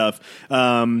cool stuff.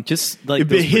 Just like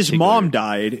his mom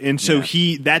died, and so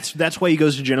that's why he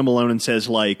goes to Jenna Malone and says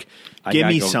like, give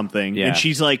me something. Yeah. And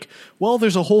she's like, well,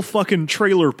 there's a whole fucking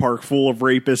trailer park full of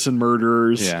rapists and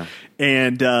murderers. Yeah.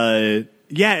 And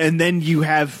and then you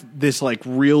have this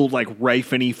real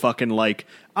Rife-y fucking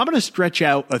I'm going to stretch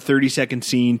out a 30-second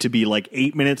scene to be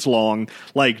 8 minutes long,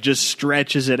 just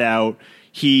stretches it out.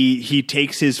 He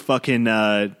takes his fucking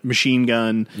machine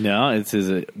gun. No, it's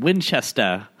his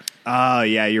Winchester. Oh,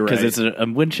 yeah, you're right. Because a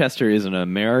Winchester is an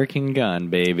American gun,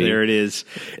 baby. There it is.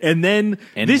 And then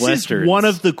this Westerns. Is one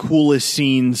of the coolest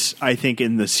scenes, I think,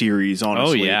 in the series,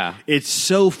 honestly. Oh, yeah. It's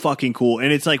so fucking cool.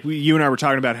 And it's like you and I were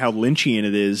talking about how Lynchian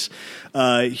it is.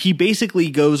 He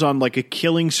basically goes on a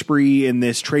killing spree in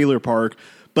this trailer park,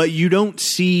 but you don't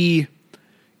see...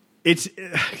 It's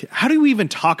how do we even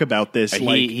talk about this? The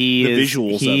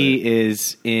visuals of it. He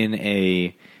is in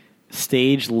a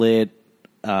stage-lit...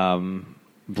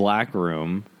 black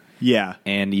room,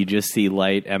 and you just see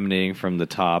light emanating from the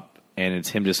top, and it's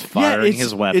him just firing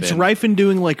his weapon. It's Rifen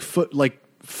doing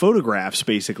photographs,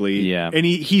 basically. Yeah, and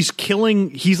he's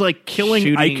killing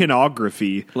shooting,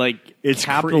 iconography, it's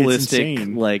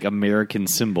capitalistic, American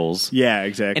symbols. Yeah,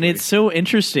 exactly. And it's so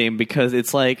interesting because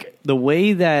it's the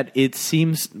way that it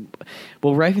seems.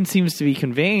 Well, Rifen seems to be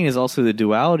conveying is also the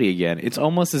duality again. It's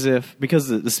almost as if because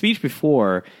the speech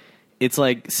before, it's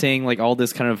saying all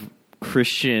this kind of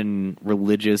Christian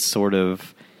religious sort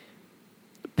of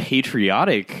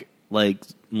patriotic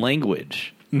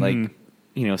language,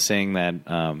 saying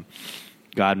that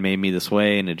God made me this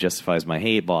way and it justifies my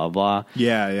hate, blah blah.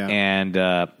 Yeah. And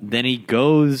then he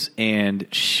goes and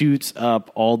shoots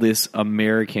up all this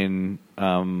American,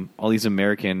 all these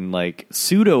American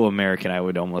pseudo American, I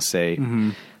would almost say.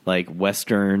 Mm-hmm.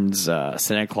 Westerns,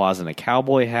 Santa Claus in a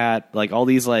cowboy hat, all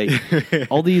these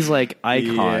all these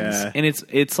icons, and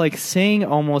it's saying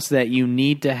almost that you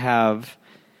need to have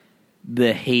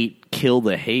the hate kill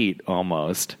the hate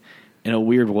almost in a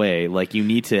weird way. You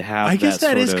need to have. I guess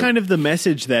that is kind of the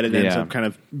message that it ends up kind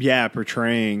of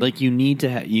portraying. You need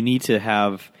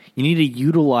to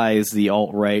utilize the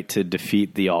alt-right to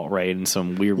defeat the alt-right in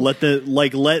some weird let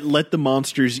the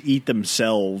monsters eat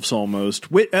themselves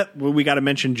almost. We got to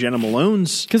mention Jenna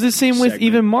Malone's because the same segment. With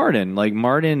even Martin.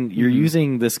 Martin, you're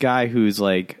using this guy who's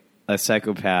a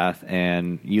psychopath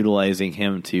and utilizing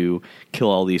him to kill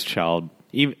all these child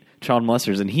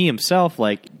molesters, and he himself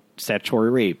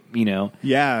statutory rape.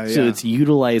 Yeah. So it's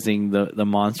utilizing the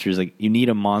monsters. You need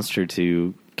a monster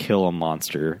to kill a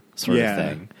monster sort of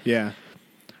thing. Yeah.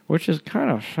 Which is kind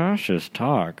of fascist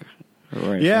talk.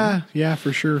 Right? Yeah,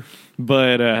 for sure.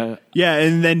 But,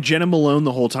 and then Jenna Malone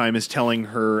the whole time is telling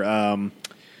her,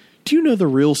 do you know the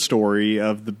real story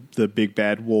of the big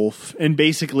bad wolf? And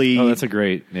basically... Oh, that's a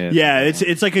great...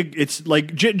 it's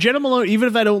like Jenna Malone, even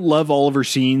if I don't love all of her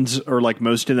scenes, or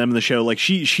most of them in the show,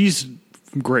 she's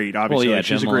great, obviously. Well,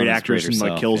 she's a great actress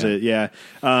and kills it,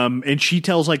 and she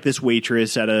tells this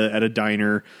waitress at a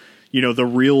diner... the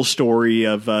real story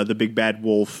of the big bad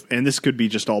wolf, and this could be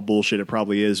just all bullshit. It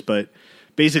probably is, but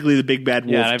basically the big bad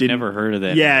wolf. Yeah, I've never heard of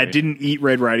that. Yeah, movie. Didn't eat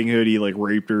Red Riding Hood. He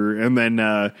raped her, and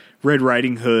then Red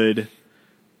Riding Hood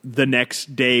the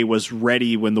next day was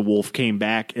ready when the wolf came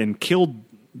back and killed.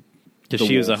 Because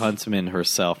she was a huntsman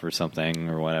herself or something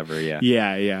or whatever.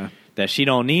 Yeah. That she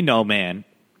don't need no man.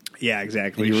 Yeah,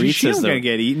 exactly. She's not going to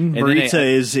get eaten. Maritza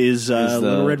is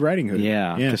Little Red Riding Hood.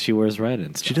 Yeah, because she wears red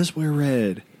and stuff. She does wear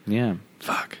red. Yeah.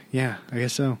 Fuck. Yeah, I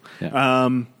guess so. Yeah.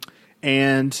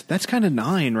 and that's kind of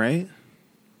 9, right?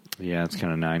 Yeah, it's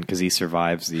kind of 9 because he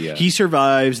survives the. He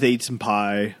survives. They eat some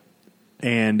pie,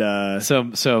 and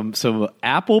so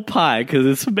apple pie because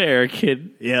it's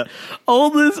American. Yeah,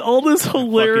 all this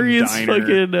hilarious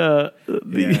fucking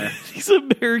these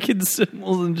American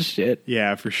symbols and shit.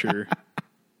 Yeah, for sure.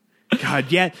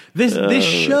 God, yeah. This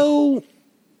show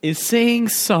is saying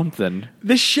something.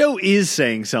 This show is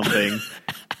saying something.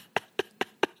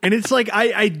 And it's like,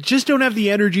 I just don't have the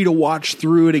energy to watch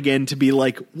through it again to be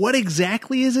like, what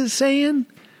exactly is it saying?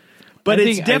 But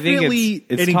it's definitely...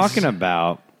 It's talking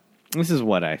about... This is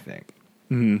what I think.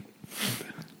 Mm-hmm.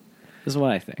 This is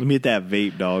what I think. Let me get that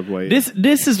vape, dog. Wait.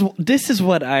 This is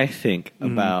what I think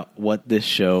about what this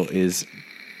show is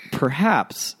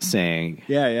perhaps saying.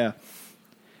 Yeah.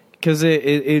 Because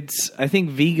it's... I think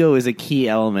Vigo is a key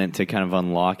element to kind of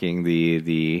unlocking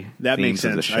the that makes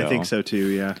sense. Of the show. I think so too,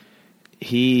 yeah.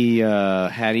 He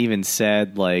had even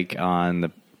said, like, on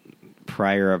the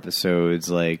prior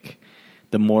episodes, like,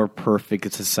 the more perfect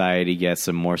a society gets,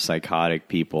 the more psychotic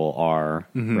people are,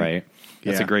 right?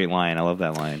 That's a great line. I love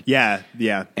that line. Yeah.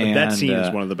 And, that scene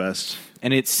is one of the best.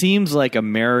 And it seems like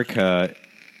America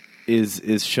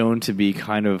is shown to be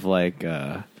kind of like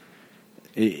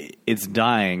it's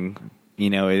dying.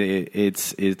 You know,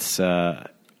 it's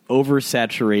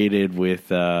oversaturated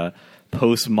with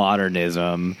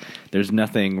postmodernism. There's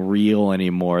nothing real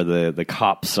anymore. The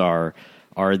cops are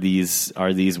these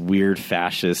weird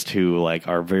fascists who like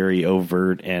are very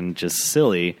overt and just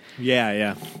silly.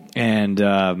 Yeah. And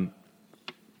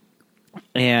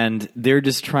they're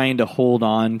just trying to hold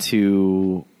on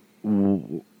to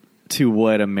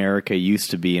what America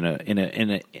used to be in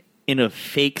a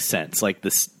fake sense, like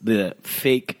the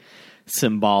fake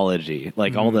symbology,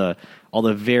 like all the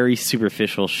very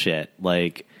superficial shit,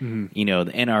 like you know,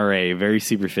 the NRA, very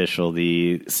superficial,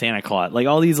 the Santa Claus, like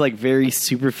all these like very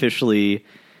superficially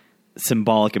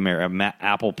symbolic America,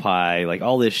 apple pie, like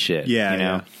all this shit, you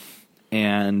know,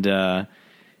 and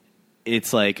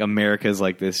it's like America's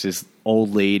like this just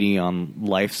old lady on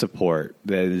life support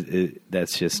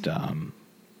that's just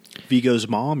Vigo's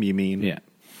mom, you mean?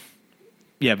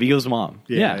 Yeah, Vigo's mom.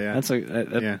 Yeah. That's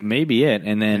like maybe it,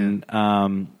 and then.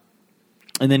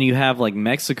 And then you have like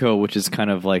Mexico, which is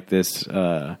kind of like this,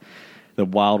 the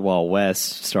Wild Wild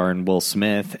West, starring Will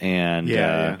Smith, and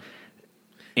how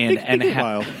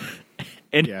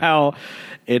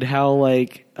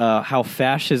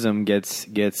fascism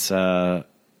gets how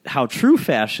true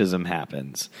fascism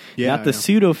happens, not the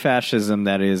pseudo fascism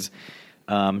that is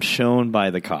shown by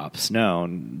the cops. No,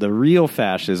 the real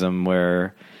fascism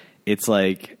where it's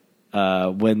like.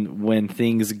 When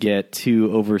things get too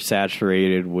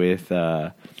oversaturated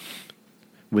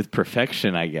with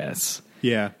perfection, I guess.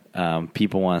 Yeah.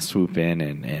 People want to swoop in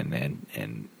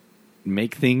and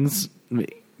make things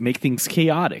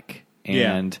chaotic.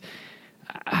 And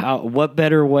what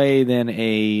better way than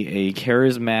a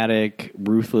charismatic,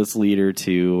 ruthless leader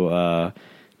to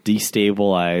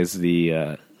destabilize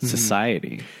the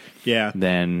society?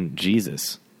 Than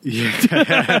Jesus.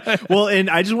 Yeah. Well, and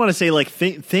I just want to say, like,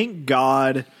 thank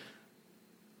God,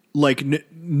 like,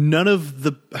 none of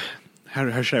the.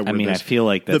 How should I word this? I feel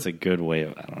like that's a good way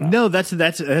of. I don't know. No,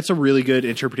 that's a really good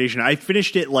interpretation. I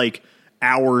finished it like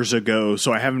hours ago,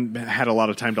 so I haven't had a lot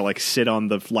of time to like sit on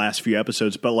the last few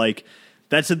episodes. But like,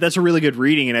 that's a really good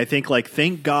reading, and I think like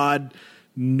thank God,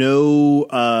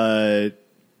 none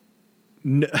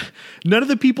of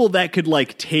the people that could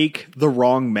like take the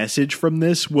wrong message from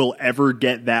this will ever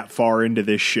get that far into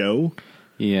this show.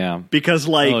 Yeah, because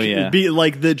like be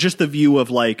like just the view of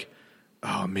like,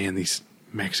 oh man, these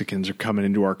Mexicans are coming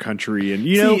into our country, and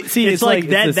you know, it's like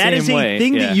that. That is a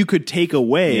thing that you could take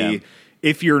away.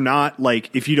 If you're not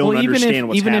like, if you don't understand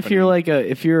what's happening. Even if you're like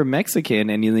if you're a Mexican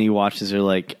and then you watch this, you're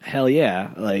like, hell yeah,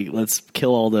 like let's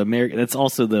kill all the Americans. That's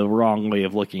also the wrong way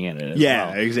of looking at it.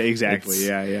 Exactly.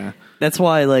 Yeah. That's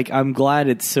why, like, I'm glad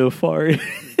it's so far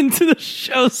into the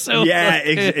show.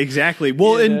 Exactly.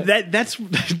 Well, and that's.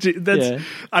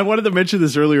 I wanted to mention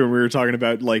this earlier when we were talking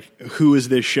about like who is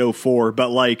this show for,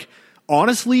 but like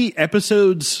honestly,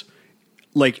 episodes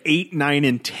like 8, 9,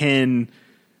 and 10.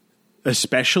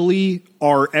 Especially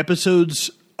are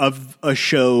episodes of a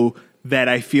show that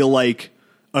I feel like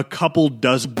a couple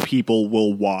dozen people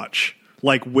will watch,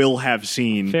 like will have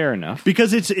seen. Fair enough.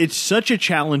 Because it's such a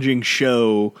challenging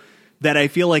show that I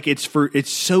feel like it's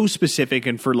so specific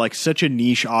and for like such a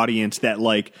niche audience that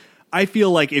like I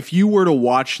feel like if you were to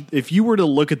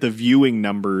look at the viewing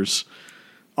numbers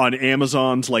on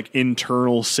Amazon's like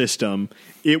internal system,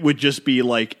 it would just be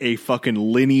like a fucking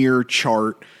linear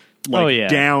chart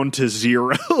down to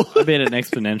 0. I made it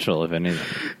exponential, if anything.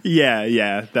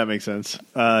 Yeah, that makes sense.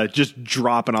 Just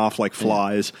dropping off like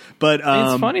flies. But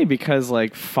it's funny because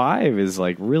like 5 is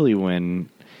like really when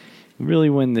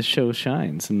the show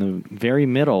shines, in the very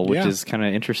middle, which is kind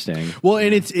of interesting. Well,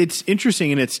 and it's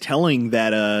interesting and it's telling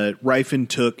that Rifen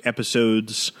took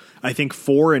episodes, I think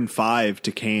 4 and 5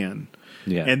 to Cannes.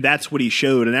 Yeah. And that's what he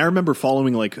showed. And I remember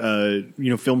following like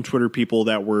film Twitter people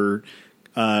that were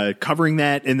covering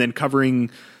that, and then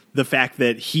covering the fact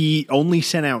that he only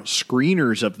sent out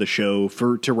screeners of the show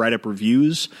to write up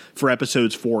reviews for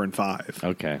episodes 4 and 5.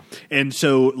 Okay. And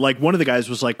so like one of the guys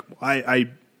was like,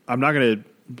 I'm not going to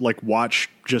like watch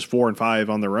just 4 and 5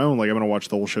 on their own. Like I'm going to watch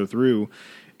the whole show through.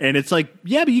 And it's like,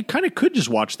 yeah, but you kind of could just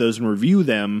watch those and review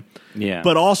them. Yeah.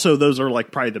 But also those are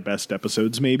like probably the best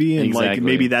episodes maybe. And exactly. like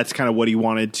maybe that's kind of what he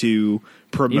wanted to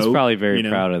promote. He's probably very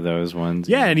proud of those ones.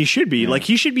 Yeah, and he should be. Yeah. Like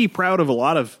he should be proud of a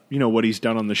lot of, what he's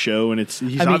done on the show. And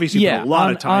he's obviously put a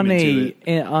lot of time into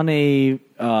it. On a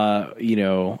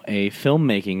a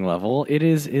filmmaking level, it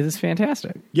is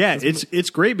fantastic. Yeah, it's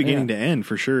great beginning to end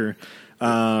for sure.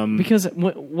 Because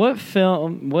what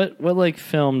film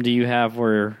do you have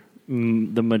where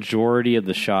the majority of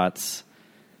the shots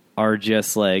are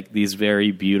just like these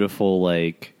very beautiful,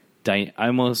 like I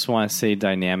almost want to say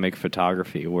dynamic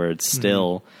photography, where it's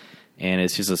still and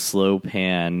it's just a slow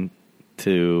pan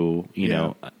to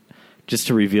just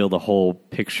to reveal the whole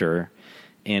picture,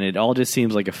 and it all just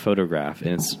seems like a photograph,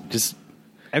 and it's just.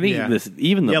 I think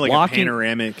even the like blocking, a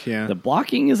panoramic, the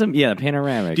blocking is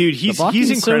panoramic. Dude, he's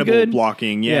incredible at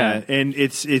blocking, and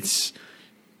it's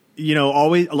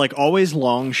always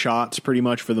long shots, pretty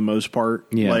much for the most part.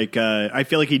 Yeah. Like I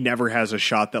feel like he never has a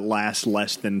shot that lasts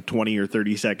less than 20 or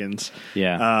 30 seconds.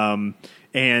 Yeah.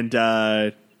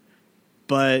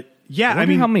 But yeah, I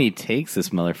mean, how many takes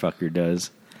this motherfucker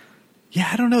does? Yeah,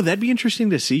 I don't know. That'd be interesting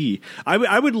to see.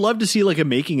 I would love to see like a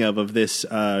making of this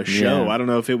show. Yeah. I don't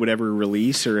know if it would ever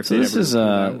release or if this is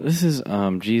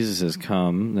Jesus Has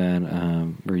Come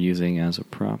that we're using as a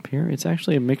prop here. It's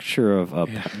actually a mixture of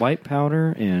white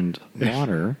powder and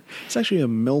water. It's actually a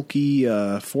milky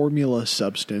formula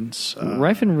substance.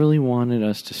 Rifen really wanted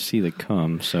us to see the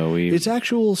cum, so it's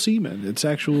actual semen. It's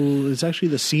actually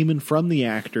the semen from the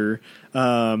actor.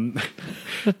 But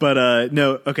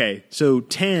no, okay. So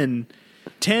 10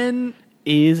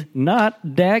 is not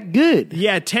that good.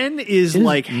 Yeah, 10 is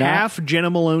like half Jenna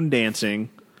Malone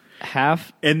dancing,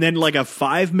 half, and then like a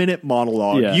 5-minute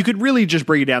monologue. Yeah. You could really just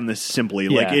break it down this simply.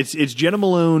 Yeah. Like it's Jenna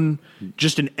Malone,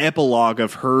 just an epilogue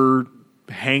of her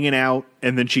hanging out,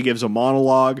 and then she gives a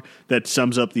monologue that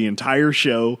sums up the entire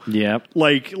show. Yep.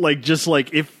 Like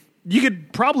if you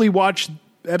could probably watch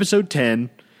episode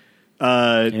 10.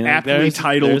 Aptly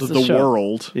titled The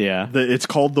World. Yeah. It's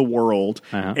called The World.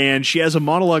 Uh-huh. And she has a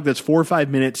monologue that's 4 or 5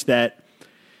 minutes that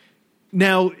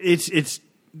now it's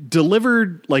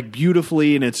delivered like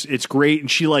beautifully, and it's great.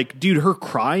 And she like, dude, her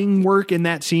crying work in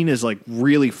that scene is like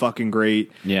really fucking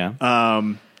great. Yeah.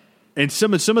 And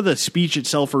some of the speech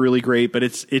itself are really great, but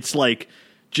it's like,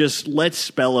 just let's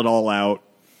spell it all out.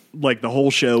 Like the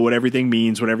whole show, what everything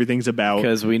means, what everything's about.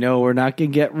 Because we know we're not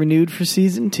going to get renewed for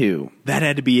season 2. That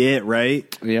had to be it, right?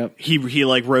 Yep. He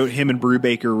like wrote, him and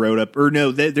Brubaker wrote up, or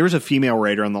no, there was a female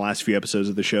writer on the last few episodes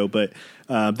of the show, but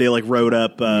they like wrote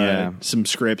up some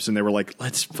scripts, and they were like,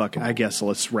 let's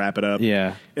wrap it up.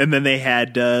 Yeah. And then they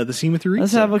had the scene with Yuritsa.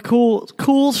 Let's have a cool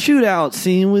shootout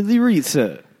scene with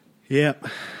Yuritsa. Yeah.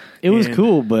 It was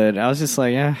cool, but I was just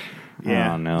like, I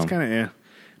don't know. It's kind of,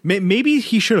 Maybe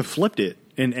he should have flipped it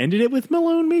and ended it with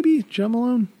Malone, maybe? John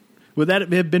Malone? Would that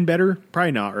have been better?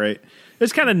 Probably not, right?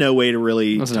 There's kind of no way to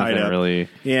really tie it up. Really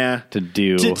to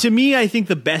do. To me, I think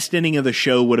the best ending of the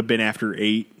show would have been after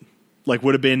 8. Like,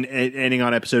 would have been ending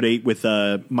on episode 8 with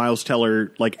Miles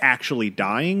Teller, like, actually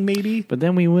dying, maybe? But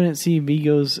then we wouldn't see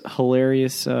Vigo's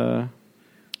hilarious... the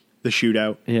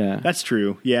shootout. Yeah. That's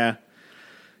true, yeah.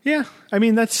 Yeah, I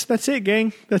mean, that's it,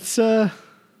 gang. That's Tool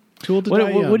to Die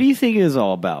Young. What do you think it is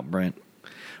all about, Brent?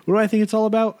 What do I think it's all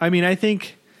about? I mean,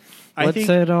 What's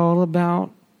it all about?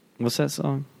 What's that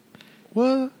song?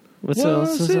 What? What's it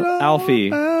all Alfie,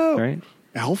 about? Right?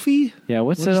 Alfie? Yeah,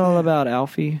 what's it all about,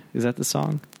 Alfie? Is that the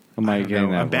song? Am I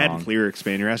getting that I'm bad wrong? with lyrics,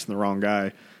 man. You're asking the wrong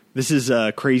guy. This is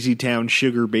Crazy Town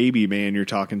Sugar Baby, man, you're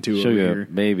talking to over here. Sugar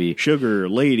Baby. Sugar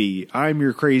Lady. I'm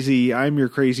your crazy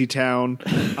town.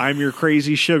 I'm your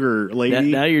crazy sugar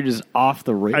lady. Now you're just off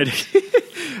the rails.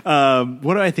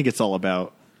 What do I think it's all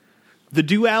about? The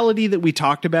duality that we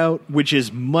talked about, which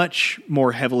is much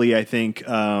more heavily, I think,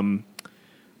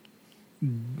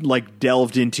 like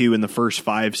delved into in the first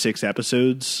 5-6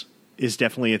 episodes, is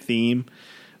definitely a theme.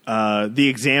 The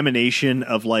examination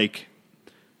of like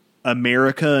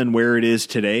America and where it is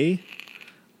today,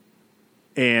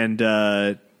 and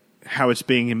how it's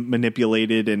being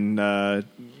manipulated and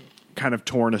kind of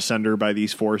torn asunder by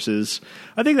these forces.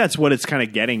 I think that's what it's kind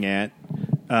of getting at.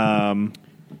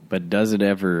 But does it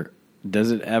ever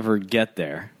get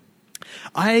there?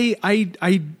 I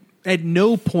at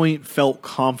no point felt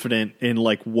confident in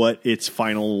like what its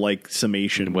final like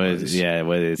summation was. Yeah,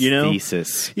 what its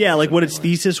thesis. Yeah, like what its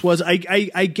thesis was.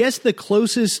 I guess the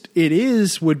closest it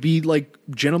is would be like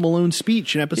Jenna Malone's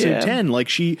speech in episode 10. Like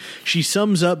she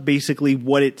sums up basically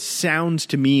what it sounds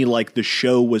to me like the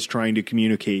show was trying to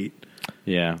communicate.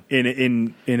 Yeah.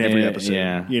 In every episode.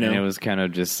 Yeah. You know? And it was kind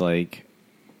of just like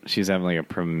she's having like a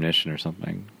premonition or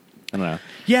something. I don't know.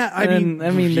 Yeah, I mean,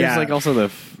 there's like also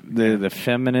the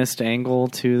feminist angle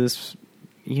to this,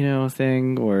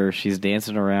 thing where she's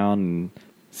dancing around and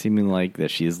seeming like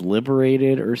that she's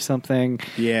liberated or something.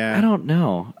 Yeah, I don't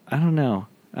know.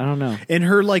 And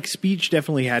her like speech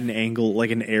definitely had an angle,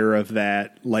 like an air of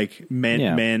that, like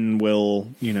men will,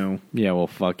 we'll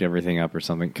fuck everything up or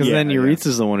something. Because then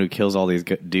Euritha's the one who kills all these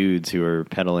dudes who are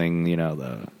peddling,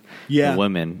 the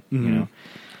women,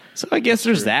 So I guess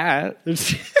there's that.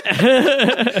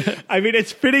 I mean,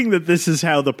 it's fitting that this is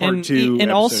how the part two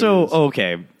and also is.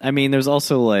 Okay. I mean, there's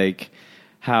also like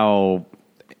how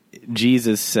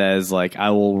Jesus says like I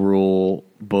will rule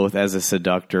both as a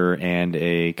seductor and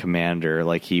a commander.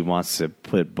 Like he wants to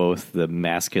put both the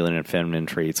masculine and feminine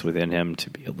traits within him to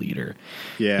be a leader.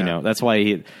 Yeah, that's why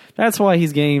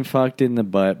he's getting fucked in the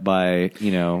butt by and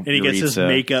he Euritha. Gets his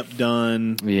makeup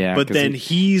done. Yeah, but then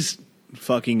he's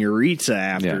fucking Euritha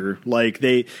after. Like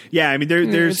they, I mean,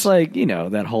 there's it's like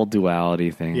that whole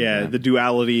duality thing. Yeah, the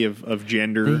duality of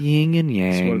gender, the yin and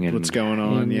yang, what's going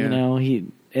on.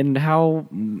 And how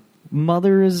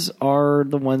mothers are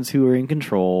the ones who are in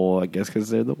control. I guess because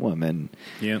they're the women.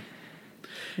 Yeah.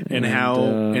 And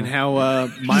how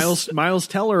Miles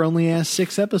Teller only has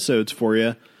 6 episodes for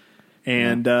you,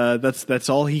 and that's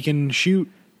all he can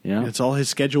shoot. Yeah, that's all his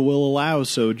schedule will allow.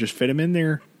 So just fit him in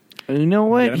there. You know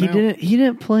what? He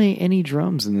didn't play any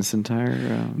drums in this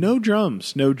entire. No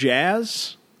drums, no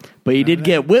jazz, but he did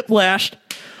get whiplashed.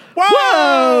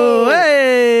 Whoa!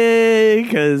 Hey,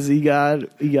 because he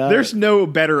got. There's no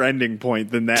better ending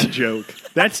point than that joke.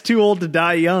 That's too old to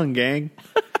die young, gang.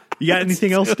 You got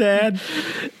anything else to add?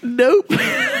 Nope.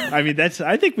 I mean,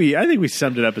 I think we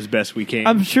summed it up as best we can.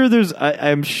 I'm sure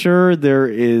there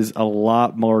is a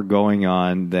lot more going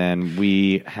on than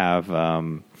we have.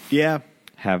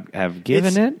 Have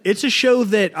given it. It's a show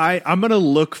that I'm going to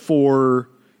look for.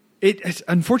 It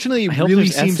unfortunately really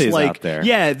seems like out there.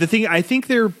 Yeah, the thing I think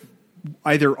there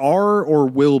either are or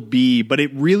will be, but it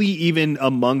really even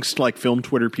amongst like film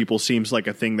Twitter people seems like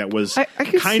a thing that was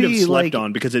kind of slept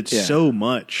on because it's so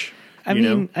much. I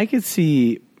mean, I could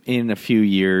see in a few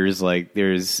years like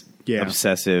there's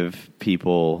obsessive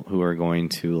people who are going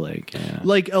to like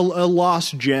a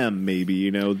lost gem maybe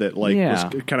that like was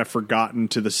kind of forgotten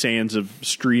to the sands of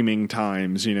streaming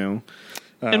times and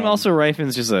also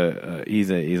Ryfan's just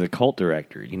he's a cult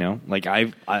director like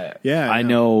I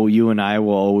know you and I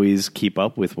will always keep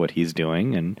up with what he's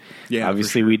doing and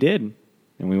obviously we did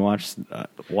and we watched this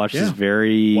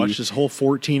whole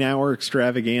 14-hour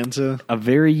extravaganza, a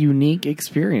very unique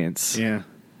experience.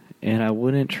 And I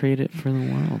wouldn't trade it for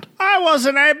the world. I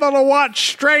wasn't able to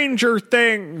watch Stranger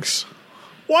Things.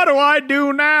 What do I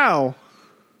do now?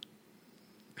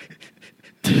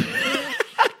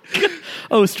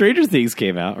 Oh, Stranger Things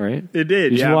came out, right? It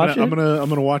did. You watch it? I'm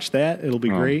gonna watch that. It'll be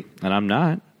great. And I'm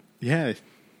not. Yeah,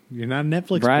 you're not a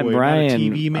Netflix boy. Brian, not a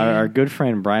TV man. Our good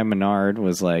friend Brian Menard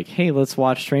was like, "Hey, let's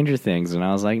watch Stranger Things," and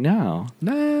I was like, "No,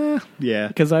 yeah,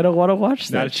 because I don't want to watch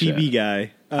that." Not a TV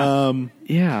guy.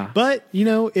 Yeah, but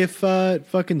if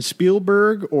fucking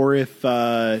Spielberg or if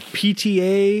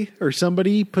PTA or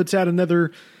somebody puts out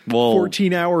another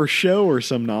 14-hour show or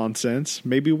some nonsense,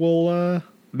 maybe we'll.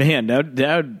 Man,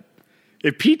 that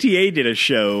if PTA did a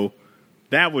show,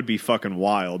 that would be fucking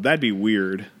wild. That'd be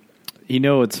weird.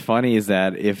 What's funny is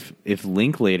that if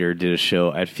Linklater did a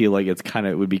show, I'd feel like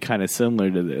it would be kind of similar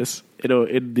to this.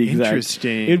 It'd be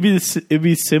interesting. It'd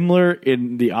be similar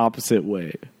in the opposite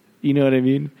way. You know what I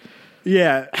mean?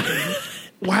 Yeah.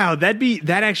 Wow, that'd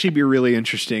actually be really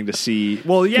interesting to see.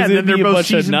 Well, yeah, then they're both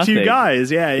season 2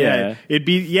 guys. Yeah. It'd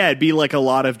be like a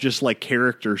lot of just like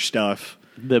character stuff.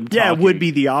 It would be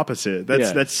the opposite.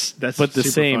 That's but the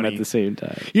same funny. At the same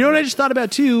time. You know what I just thought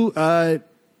about too?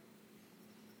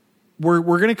 We're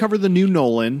going to cover the new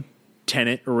Nolan,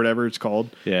 Tenet or whatever it's called.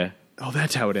 Yeah. Oh,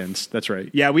 that's how it ends. That's right.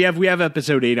 Yeah, we have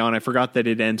episode 8 on. I forgot that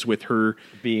it ends with her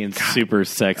being super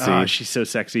sexy. She's so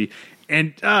sexy.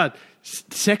 And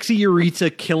sexy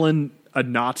Euritha killing a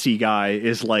Nazi guy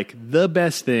is like the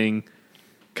best thing.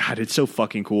 God, it's so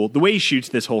fucking cool. The way he shoots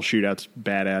this whole shootout's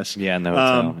badass. Yeah, in the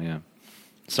hotel. Yeah.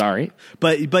 Sorry,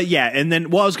 but yeah, and then I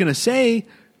was gonna say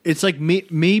it's like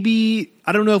maybe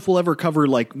I don't know if we'll ever cover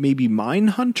like maybe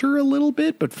Mindhunter a little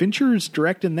bit, but Fincher's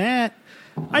directing that.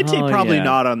 I'd say probably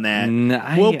not on that.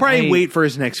 We'll probably wait for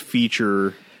his next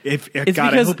feature. God,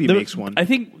 I hope he makes one. I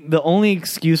think the only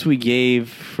excuse we gave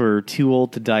for Too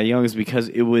Old to Die Young is because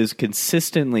it was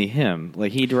consistently him.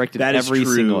 Like he directed every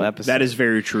single episode. That is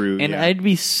very true. And I'd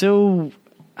be so.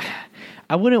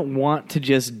 I wouldn't want to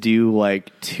just do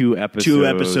like two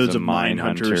episodes of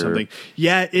Mindhunter or something.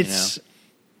 Yeah, it's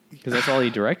because that's all he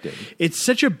directed. It's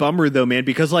such a bummer though, man.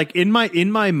 Because like in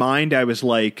my mind, I was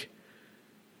like,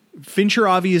 Fincher,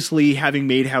 obviously having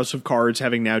made House of Cards,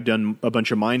 having now done a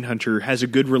bunch of Mindhunter, has a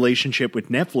good relationship with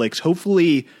Netflix.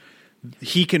 Hopefully,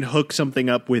 he can hook something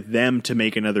up with them to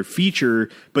make another feature.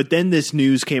 But then this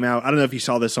news came out. I don't know if you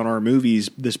saw this on our movies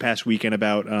this past weekend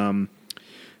about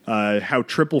how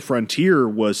Triple Frontier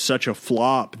was such a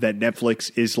flop that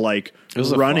Netflix is like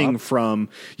running from.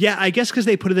 Yeah, I guess because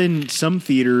they put it in some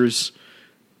theaters,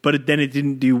 but then it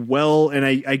didn't do well. And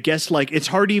I guess like it's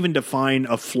hard to even define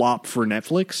a flop for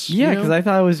Netflix. Yeah, because I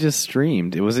thought it was just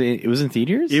streamed. It was in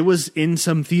theaters? It was in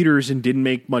some theaters and didn't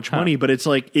make much money, but it's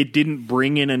like it didn't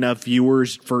bring in enough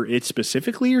viewers for it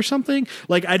specifically or something.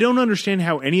 Like I don't understand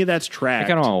how any of that's tracked. I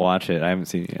kind of want to watch it. I haven't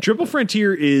seen it yet. Triple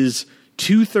Frontier is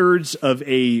 2/3 of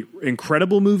a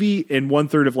incredible movie and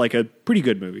 1/3 of like a pretty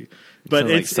good movie.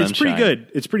 But it's pretty good.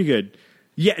 It's pretty good.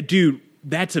 Yeah, dude,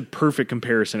 that's a perfect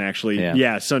comparison actually.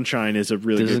 Yeah, Sunshine is a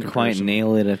really good comparison. Doesn't quite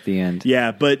nail it at the end.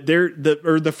 Yeah, but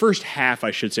the first half,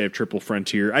 I should say, of Triple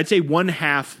Frontier, I'd say one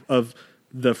half of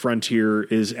the Frontier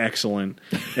is excellent,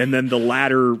 and then the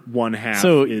latter one half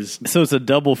is... So it's a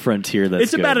double Frontier that's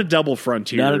It's good. About a double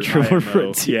Frontier. Not a triple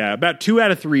Frontier. Yeah, about 2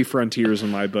 out of 3 Frontiers in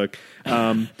my book.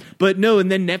 But no,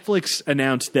 and then Netflix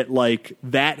announced that like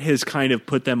that has kind of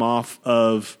put them off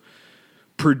of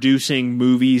producing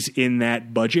movies in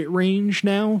that budget range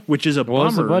now, which is a bummer.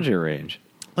 What's the budget range?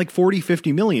 Like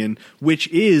 40-50 million, which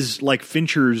is like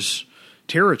Fincher's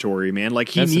territory, man.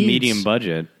 Like That's a medium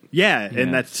budget. Yeah,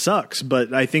 and that sucks,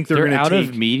 but I think they're going to out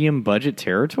of medium budget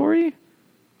territory?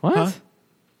 What? Huh?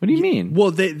 What do you mean?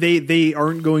 Well, they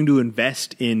aren't going to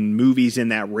invest in movies in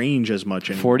that range as much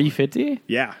anymore. 40-50?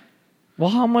 Yeah.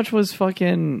 Well, how much was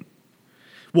fucking...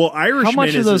 Well, Irishman how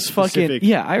much is those specific...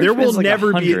 Yeah, Irishman there will like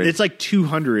never 100. be... It's like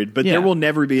 200, but there will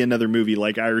never be another movie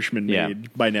like Irishman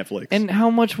made by Netflix. And how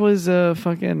much was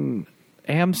fucking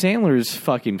Adam Sandler's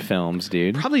fucking films,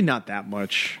 dude? Probably not that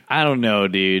much. I don't know,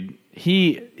 dude.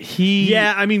 He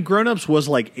Yeah, I mean, Grown Ups was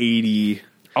like 80.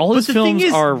 All his films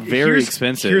are very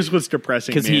expensive. Here's what's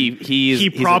depressing, because he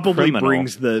probably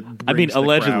brings the. I mean,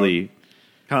 allegedly.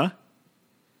 Crowd. Huh?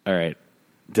 All right.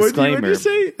 Disclaimer. What did you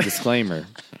say? Disclaimer.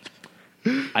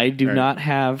 I do not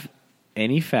have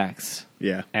any facts.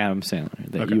 Yeah. Adam Sandler,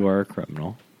 that you are a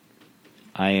criminal.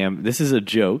 I am. This is a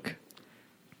joke.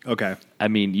 Okay. I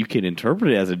mean, you can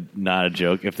interpret it as not a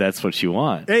joke if that's what you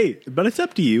want. Hey, but it's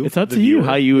up to you. It's up to you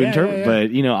how you interpret. Yeah.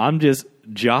 But I'm just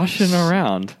joshing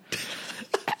around.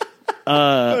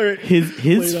 Right.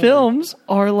 His films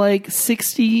are like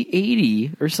 60,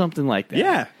 80 or something like that.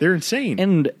 Yeah, they're insane.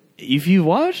 And if you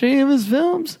watch any of his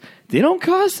films, they don't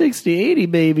cost 60, 80,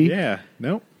 baby. Yeah,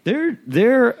 nope. They're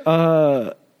very.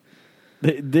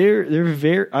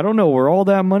 I don't know where all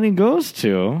that money goes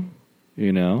to.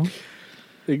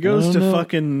 It goes to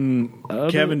fucking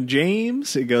Kevin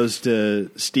James. It goes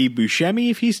to Steve Buscemi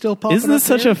if he's still popping. Isn't this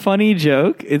such a funny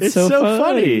joke? It's so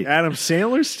funny. Adam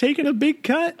Sandler's taking a big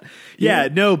cut. Yeah,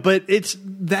 no, but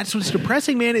that's what's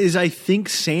depressing, man. Is I think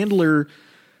Sandler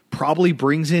probably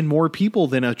brings in more people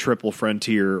than a Triple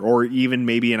Frontier or even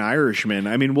maybe an Irishman.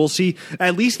 I mean, we'll see.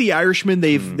 At least the Irishman,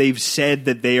 they've said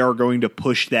that they are going to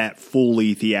push that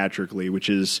fully theatrically, which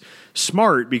is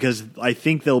smart because I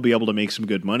think they'll be able to make some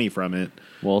good money from it.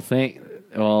 Well,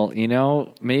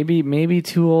 maybe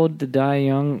Too Old to Die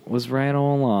Young was right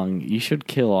all along. You should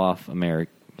kill off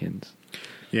Americans.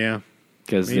 Yeah.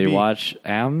 Because they watch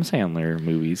Adam Sandler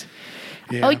movies.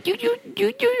 Yeah. Oh,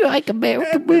 you like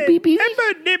American movies? I'm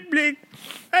on Netflix.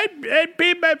 I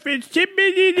pay my friends $10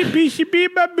 million a piece to be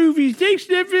in my movies. Thanks,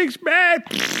 Netflix, man.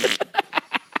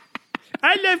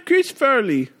 I love Chris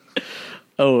Farley.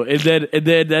 Oh, and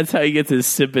then that's how he gets his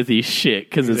sympathy shit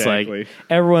because it's like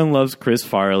everyone loves Chris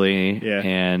Farley,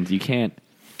 and you can't.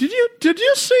 Did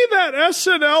you see that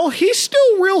SNL? He's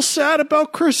still real sad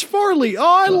about Chris Farley. Oh,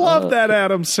 I love that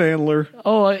Adam Sandler.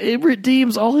 Oh, it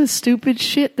redeems all his stupid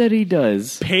shit that he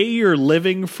does. Pay your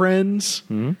living friends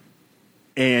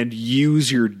and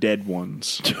use your dead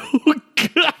ones. Oh,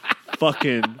 God.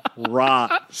 fucking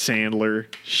rot, Sandler,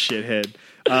 shithead.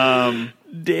 Damn,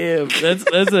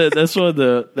 that's one of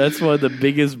the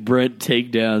biggest Brent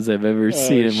takedowns I've ever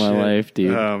seen in my life,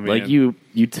 dude. Oh, man. Like you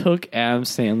took Adam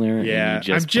Sandler and you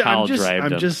just pile drived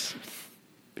him. I'm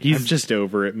just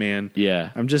over it, man. Yeah,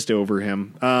 I'm just over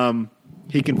him.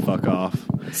 He can fuck off.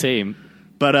 Same.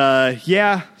 But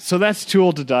yeah, so that's Too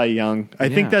Old to Die Young. I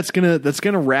think that's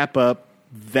gonna wrap up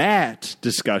that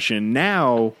discussion.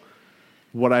 Now,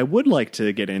 what I would like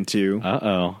to get into.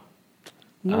 A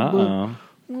little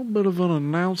bit of an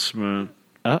announcement.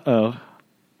 A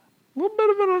little bit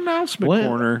of an announcement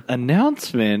corner.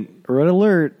 Announcement. Red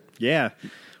alert. Yeah.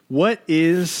 What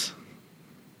is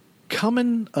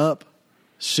coming up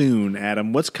soon,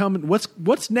 Adam? What's coming?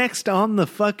 What's next on the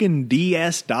fucking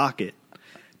DS docket?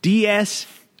 DS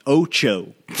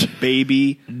Ocho,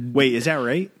 baby. Wait, is that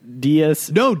right?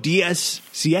 DS. No, DS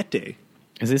Siete.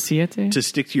 Is it Siete? To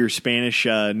stick to your Spanish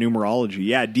numerology.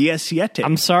 Yeah, DS Siete.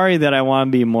 I'm sorry that I want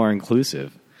to be more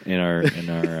inclusive in our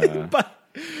But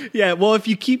yeah, well, if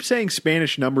you keep saying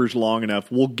Spanish numbers long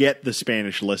enough, we'll get the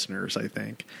Spanish listeners, I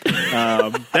think.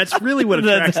 That's really what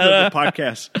attracts the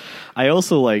podcast. I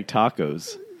also like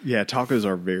tacos. Yeah, tacos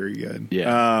are very good.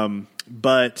 Yeah.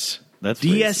 But That's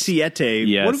DS Siete,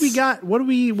 yes. What do we got? What are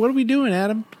we doing,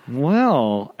 Adam?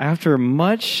 Well, after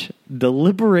much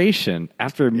deliberation,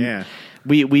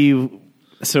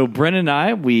 so Brent and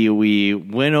I, we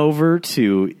went over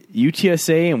to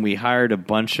UTSA and we hired a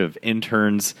bunch of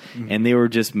interns, and they were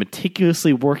just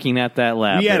meticulously working at that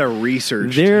lab. We had a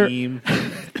research team.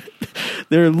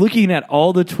 They're looking at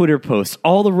all the Twitter posts,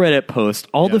 all the Reddit posts,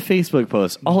 all the Facebook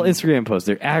posts, all Instagram posts.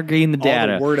 They're aggregating the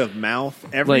data. All the word of mouth.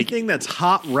 Everything that's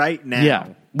hot right now. Yeah.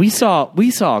 We saw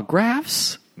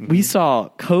graphs. We saw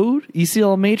code. You see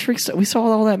all the matrix. We saw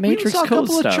all that matrix code stuff. We saw a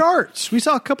couple of charts. We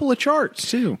saw a couple of charts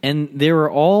too. And they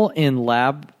were all in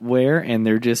labware, and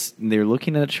they're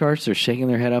looking at the charts. They're shaking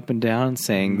their head up and down and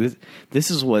saying,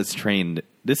 "This is what's trained.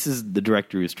 This is the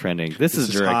director who's trending. This is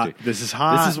director. Hot. This is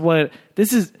hot.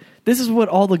 This is what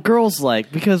all the girls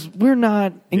like because we're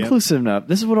not inclusive enough.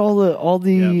 This is what all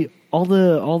the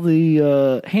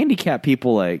handicapped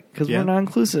people like because we're not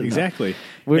inclusive exactly. enough.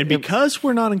 And because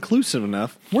we're not inclusive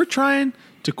enough, we're trying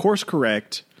to course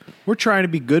correct. We're trying to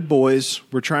be good boys.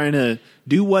 We're trying to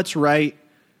do what's right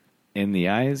in the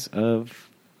eyes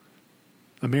of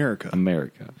America.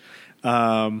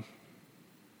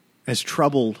 As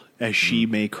troubled as she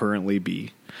may currently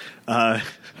be. I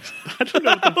don't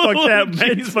know what the fuck that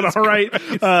means, but all right.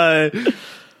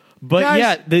 But guys,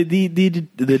 yeah, the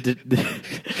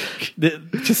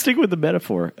just stick with the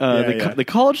metaphor. The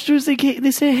college students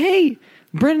they say, "Hey,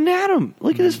 Brent and Adam,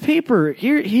 look at this paper.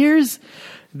 Here's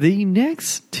the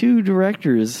next two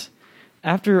directors.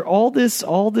 After all this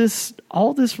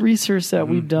research that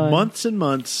we've done, months and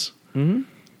months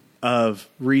of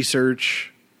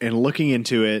research and looking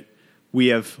into it, we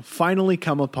have finally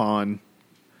come upon.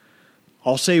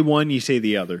 I'll say one, you say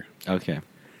the other. Okay,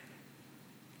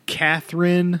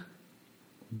 Catherine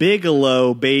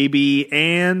Bigelow, baby,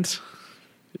 and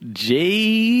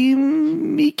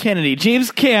James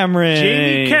Cameron.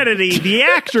 Jamie Kennedy, the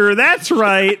actor. That's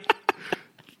right.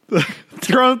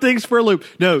 Throwing things for a loop.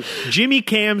 No, Jimmy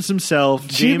Cams himself,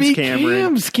 James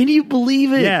Cameron. Can you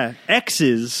believe it? Yeah,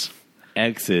 X's.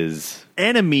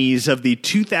 Enemies of the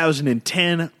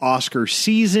 2010 Oscar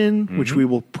season, which we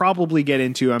will probably get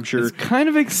into, I'm sure. It's kind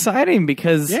of exciting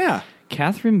because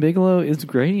Catherine Bigelow is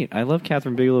great. I love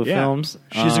Catherine Bigelow films.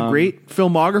 She has a great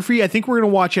filmography. I think we're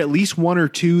going to watch at least one or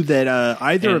two that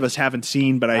either of us haven't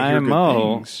seen, but I hear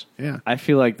good things. Yeah. I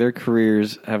feel like their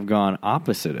careers have gone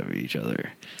opposite of each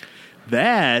other.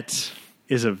 That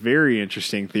is a very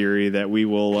interesting theory that we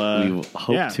will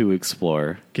hope to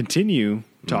explore. Continue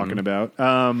talking about.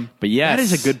 But yes. That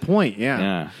is a good point.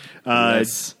 Yeah. We're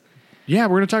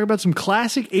going to talk about some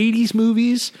classic 80s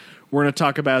movies. We're going to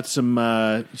talk about some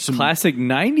classic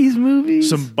 90s movies.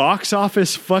 Some box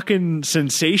office fucking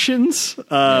sensations.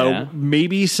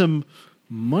 Maybe some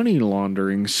money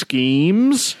laundering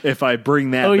schemes, if I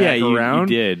bring that back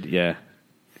around. You did, yeah.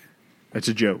 It's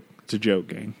a joke. It's a joke,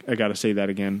 gang. I got to say that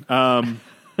again. But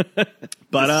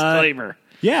disclaimer.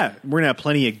 Yeah, we're going to have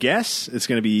plenty of guests. It's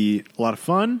going to be a lot of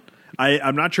fun.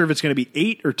 I'm not sure if it's going to be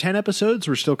 8 or 10 episodes.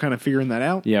 We're still kind of figuring that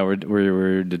out. Yeah,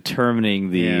 we're determining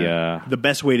the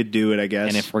best way to do it, I guess.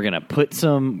 And if we're going to put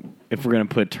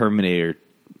Terminator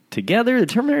together, the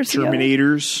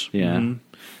Terminators. Yeah. Mm-hmm.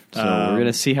 So we're going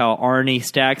to see how Arnie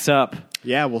stacks up.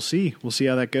 Yeah, we'll see. We'll see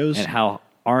how that goes. And how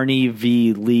Arnie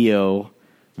v. Leo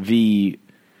v.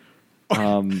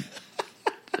 Dawn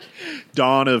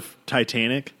of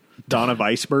Titanic. Dawn of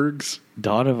Icebergs.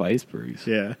 Dawn of Icebergs.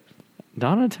 Yeah.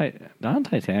 Dawn of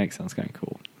Titanic sounds kind of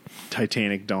cool.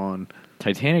 Titanic Dawn.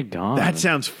 Titanic Dawn. That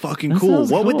sounds fucking cool.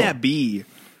 What would that be?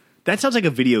 That sounds like a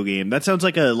video game. That sounds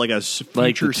like a future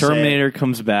like the Terminator set.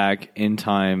 comes back in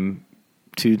time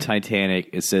to Titanic.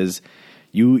 It says,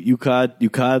 "You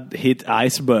can't hit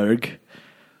iceberg."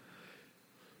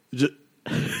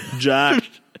 Jack.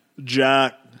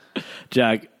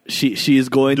 She is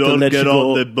going to Don't let get you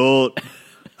go. on the boat.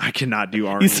 I cannot do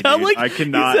Arnie. You sound like I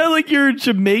cannot. You sound like you're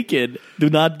Jamaican. Do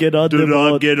not get on the boat. Do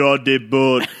not get on the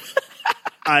boat.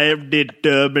 I am the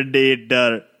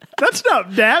Terminator. That's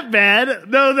not that bad.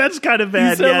 No, that's kind of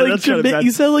bad. Yeah, that's kind of bad.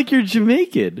 You sound like you're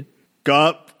Jamaican.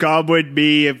 Come with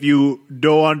me if you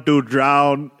don't want to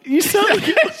drown. You sound like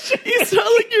you're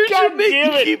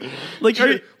Jamaican. Like,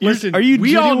 listen, are you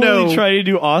we all genuinely know trying to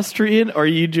do Austrian? Or are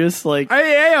you just like I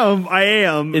am.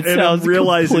 It and sounds I'm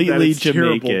realizing that completely it's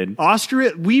Jamaican. terrible.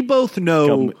 Austria. We both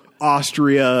know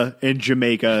Austria and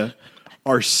Jamaica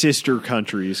are sister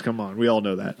countries. Come on, we all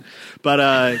know that.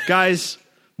 But guys,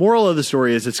 moral of the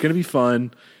story is it's going to be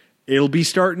fun. It'll be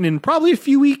starting in probably a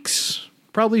few weeks.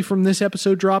 Probably from this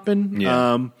episode dropping.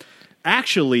 Yeah.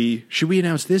 Actually, should we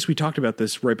announce this? We talked about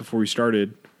this right before we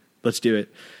started. Let's do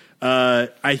it.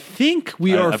 I think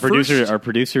we are Our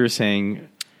producer is saying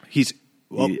he's.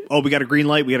 We got a green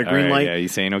light. We got a green light. Yeah,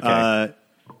 he's saying okay.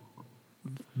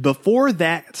 Before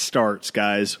that starts,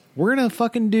 guys, we're gonna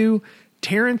fucking do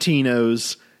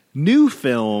Tarantino's new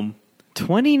film,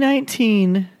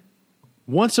 2019.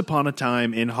 Once Upon a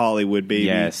Time in Hollywood, baby.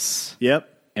 Yes. Yep.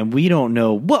 And we don't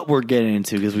know what we're getting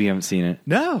into because we haven't seen it.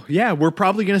 No, yeah, we're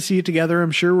probably going to see it together.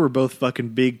 I'm sure we're both fucking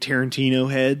big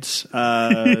Tarantino heads.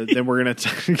 Then we're going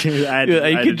to.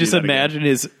 I could just imagine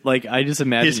his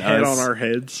his head on our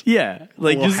heads. Yeah,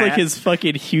 like Little just hat. like his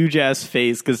fucking huge ass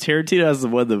face because Tarantino has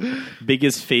one of the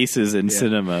biggest faces in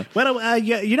cinema. Well,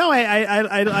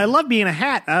 I love being a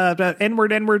hat.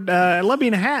 N-word. I love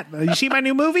being a hat. You see my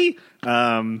new movie?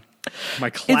 My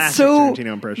classic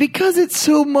Tarantino impression. Because it's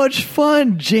so much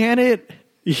fun, Janet.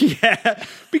 Yeah,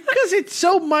 because it's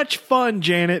so much fun,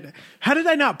 Janet. How did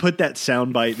I not put that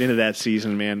soundbite into that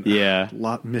season, man? Yeah.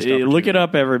 Missed Look it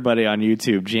up, everybody, on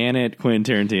YouTube. Janet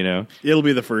Quentin Tarantino. It'll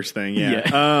be the first thing,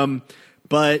 yeah.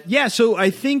 But, yeah, so I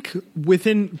think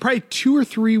within probably 2 or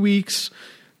 3 weeks,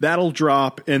 that'll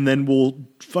drop, and then we'll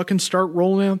fucking start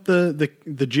rolling out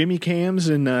the Jimmy Cams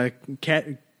and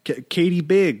Katie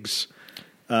Biggs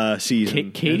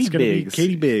season.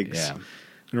 Katie Biggs. Yeah.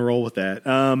 I'm gonna roll with that.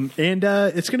 And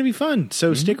it's gonna be fun.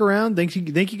 So stick around. Thank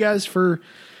you guys for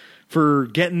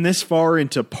getting this far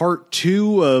into part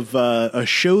 2 of a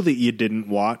show that you didn't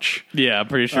watch. Yeah, I'm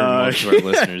pretty sure most of our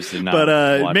listeners did not.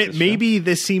 But watch this maybe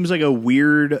this seems like a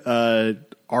weird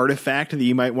artifact that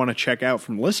you might want to check out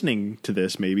from listening to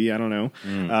this. Maybe, I don't know,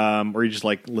 or you just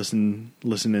like listening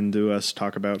to us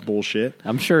talk about bullshit.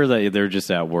 I'm sure that they're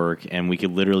just at work and we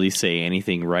could literally say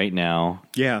anything right now.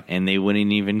 Yeah, and they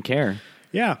wouldn't even care.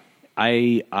 Yeah,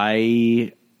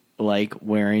 I like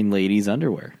wearing ladies'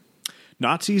 underwear.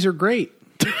 Nazis are great.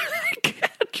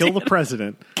 Kill the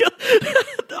president.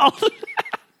 All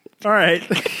right.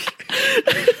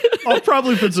 I'll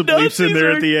probably put some bleeps in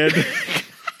there at the end.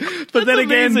 But then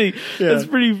again, yeah. That's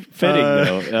pretty fitting,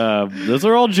 though. Those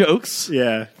are all jokes.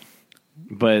 Yeah.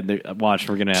 But watch,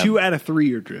 we're going to have 2 out of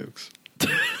 3 are jokes.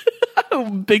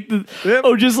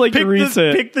 Just like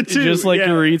Aretha. Pick the 2. Just like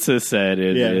Aretha said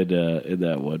in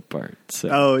that one part. So,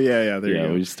 oh, yeah. There you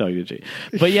go. We just talked to Jay.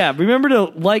 But yeah, remember to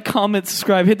like, comment,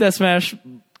 subscribe, hit that smash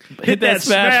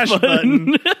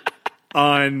button.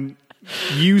 On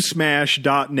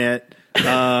usmash.net.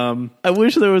 I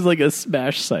wish there was like a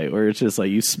smash site where it's just like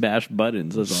you smash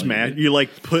buttons. That's smash. You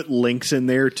like put links in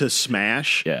there to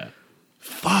smash. Yeah.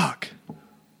 Fuck.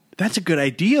 That's a good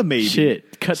idea. Maybe.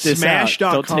 Shit. Cut this Smash.com.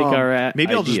 out. Don't take our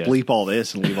Maybe I'll just bleep all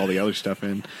this and leave all the other stuff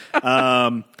in.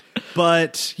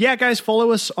 But yeah, guys, follow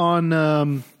us on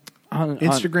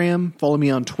Instagram. Follow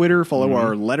me on Twitter. Follow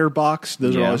our letterbox.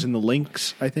 Those are always in the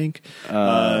links, I think.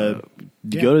 Go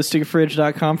to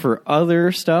stickerfridge.com for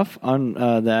other stuff on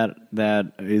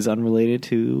that is unrelated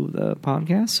to the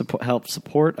podcast. Help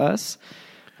support us.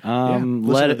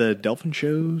 Listen to the Delphin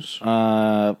shows.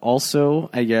 Also,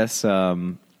 I guess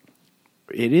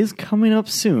it is coming up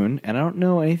soon, and I don't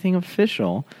know anything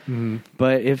official. Mm-hmm.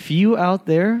 But if you out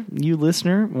there, you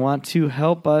listener, want to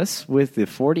help us with the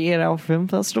 48-hour film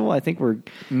festival, I think we're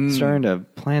starting to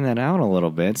plan that out a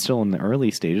little bit. It's still in the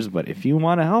early stages, but if you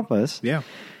want to help us,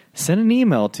 send an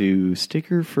email to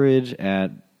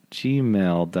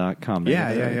stickerfridge@gmail.com.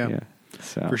 Yeah.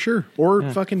 So, for sure. Or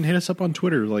fucking hit us up on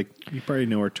Twitter. Like, you probably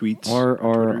know our tweets.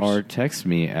 Or text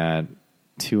me at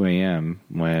 2 a.m.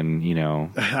 when, you know...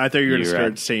 I thought you were going to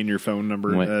start saying your phone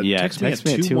number. Text me at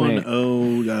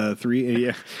 210-3...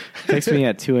 Yeah. Text me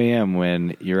at 2 a.m.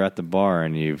 when you're at the bar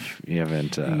and you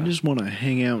haven't... you just want to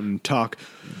hang out and talk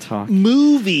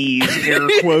movies, air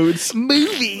quotes.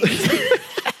 Movies.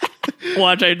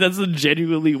 Watch, that's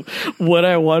genuinely what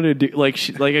I want to do. Like,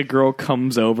 like a girl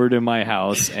comes over to my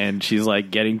house and she's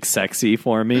like getting sexy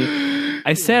for me.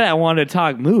 I said I want to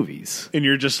talk movies, and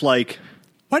you're just like,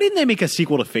 why didn't they make a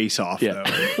sequel to Face Off? Though,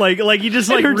 like you just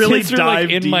like really dive like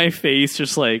in deep. my face,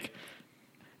 just like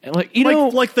you know,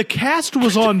 like the cast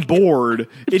was on board.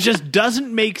 It just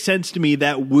doesn't make sense to me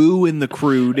that Wu and the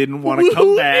crew didn't want to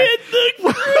come back.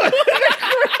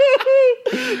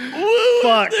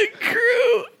 Fuck the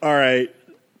crew. All right.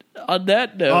 On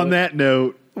that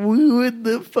note, Woo in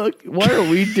the fuck. Why are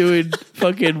we doing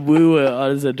fucking Woo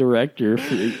as a director?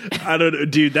 I don't know,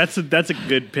 dude. That's a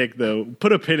good pick though.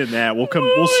 Put a pin in that. We'll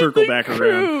circle back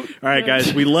around. All right,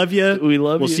 guys. We love you.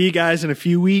 We'll see you guys in a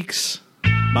few weeks.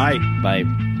 Bye. Bye.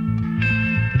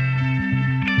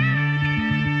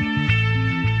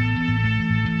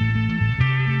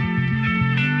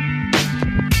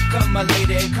 Come my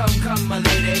lady, come my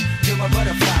lady, you're my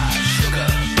butterfly, sugar,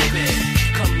 baby.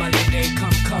 Come my lady,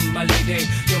 come my lady,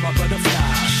 you're my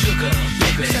butterfly, sugar,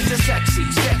 baby. Such a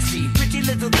sexy, pretty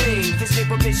little thing. This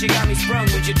little bitch, you got me sprung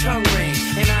with your tongue ring.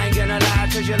 And I ain't gonna lie,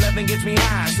 cause your loving gets me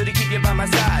high. So to keep you by my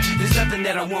side, there's nothing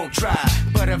that I won't try.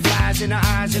 Butterflies in her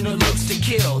eyes and her looks to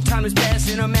kill. Time is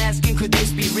passing, I'm asking, could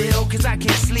this be real? Cause I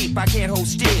can't sleep, I can't hold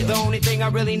still. The only thing I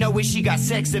really know is she got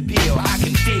sex appeal. I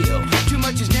can feel, too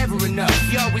much is never enough.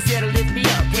 You always there to lift me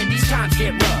up when these times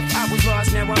get rough. I was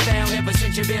lost, now I'm found, ever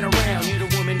since you've been around. You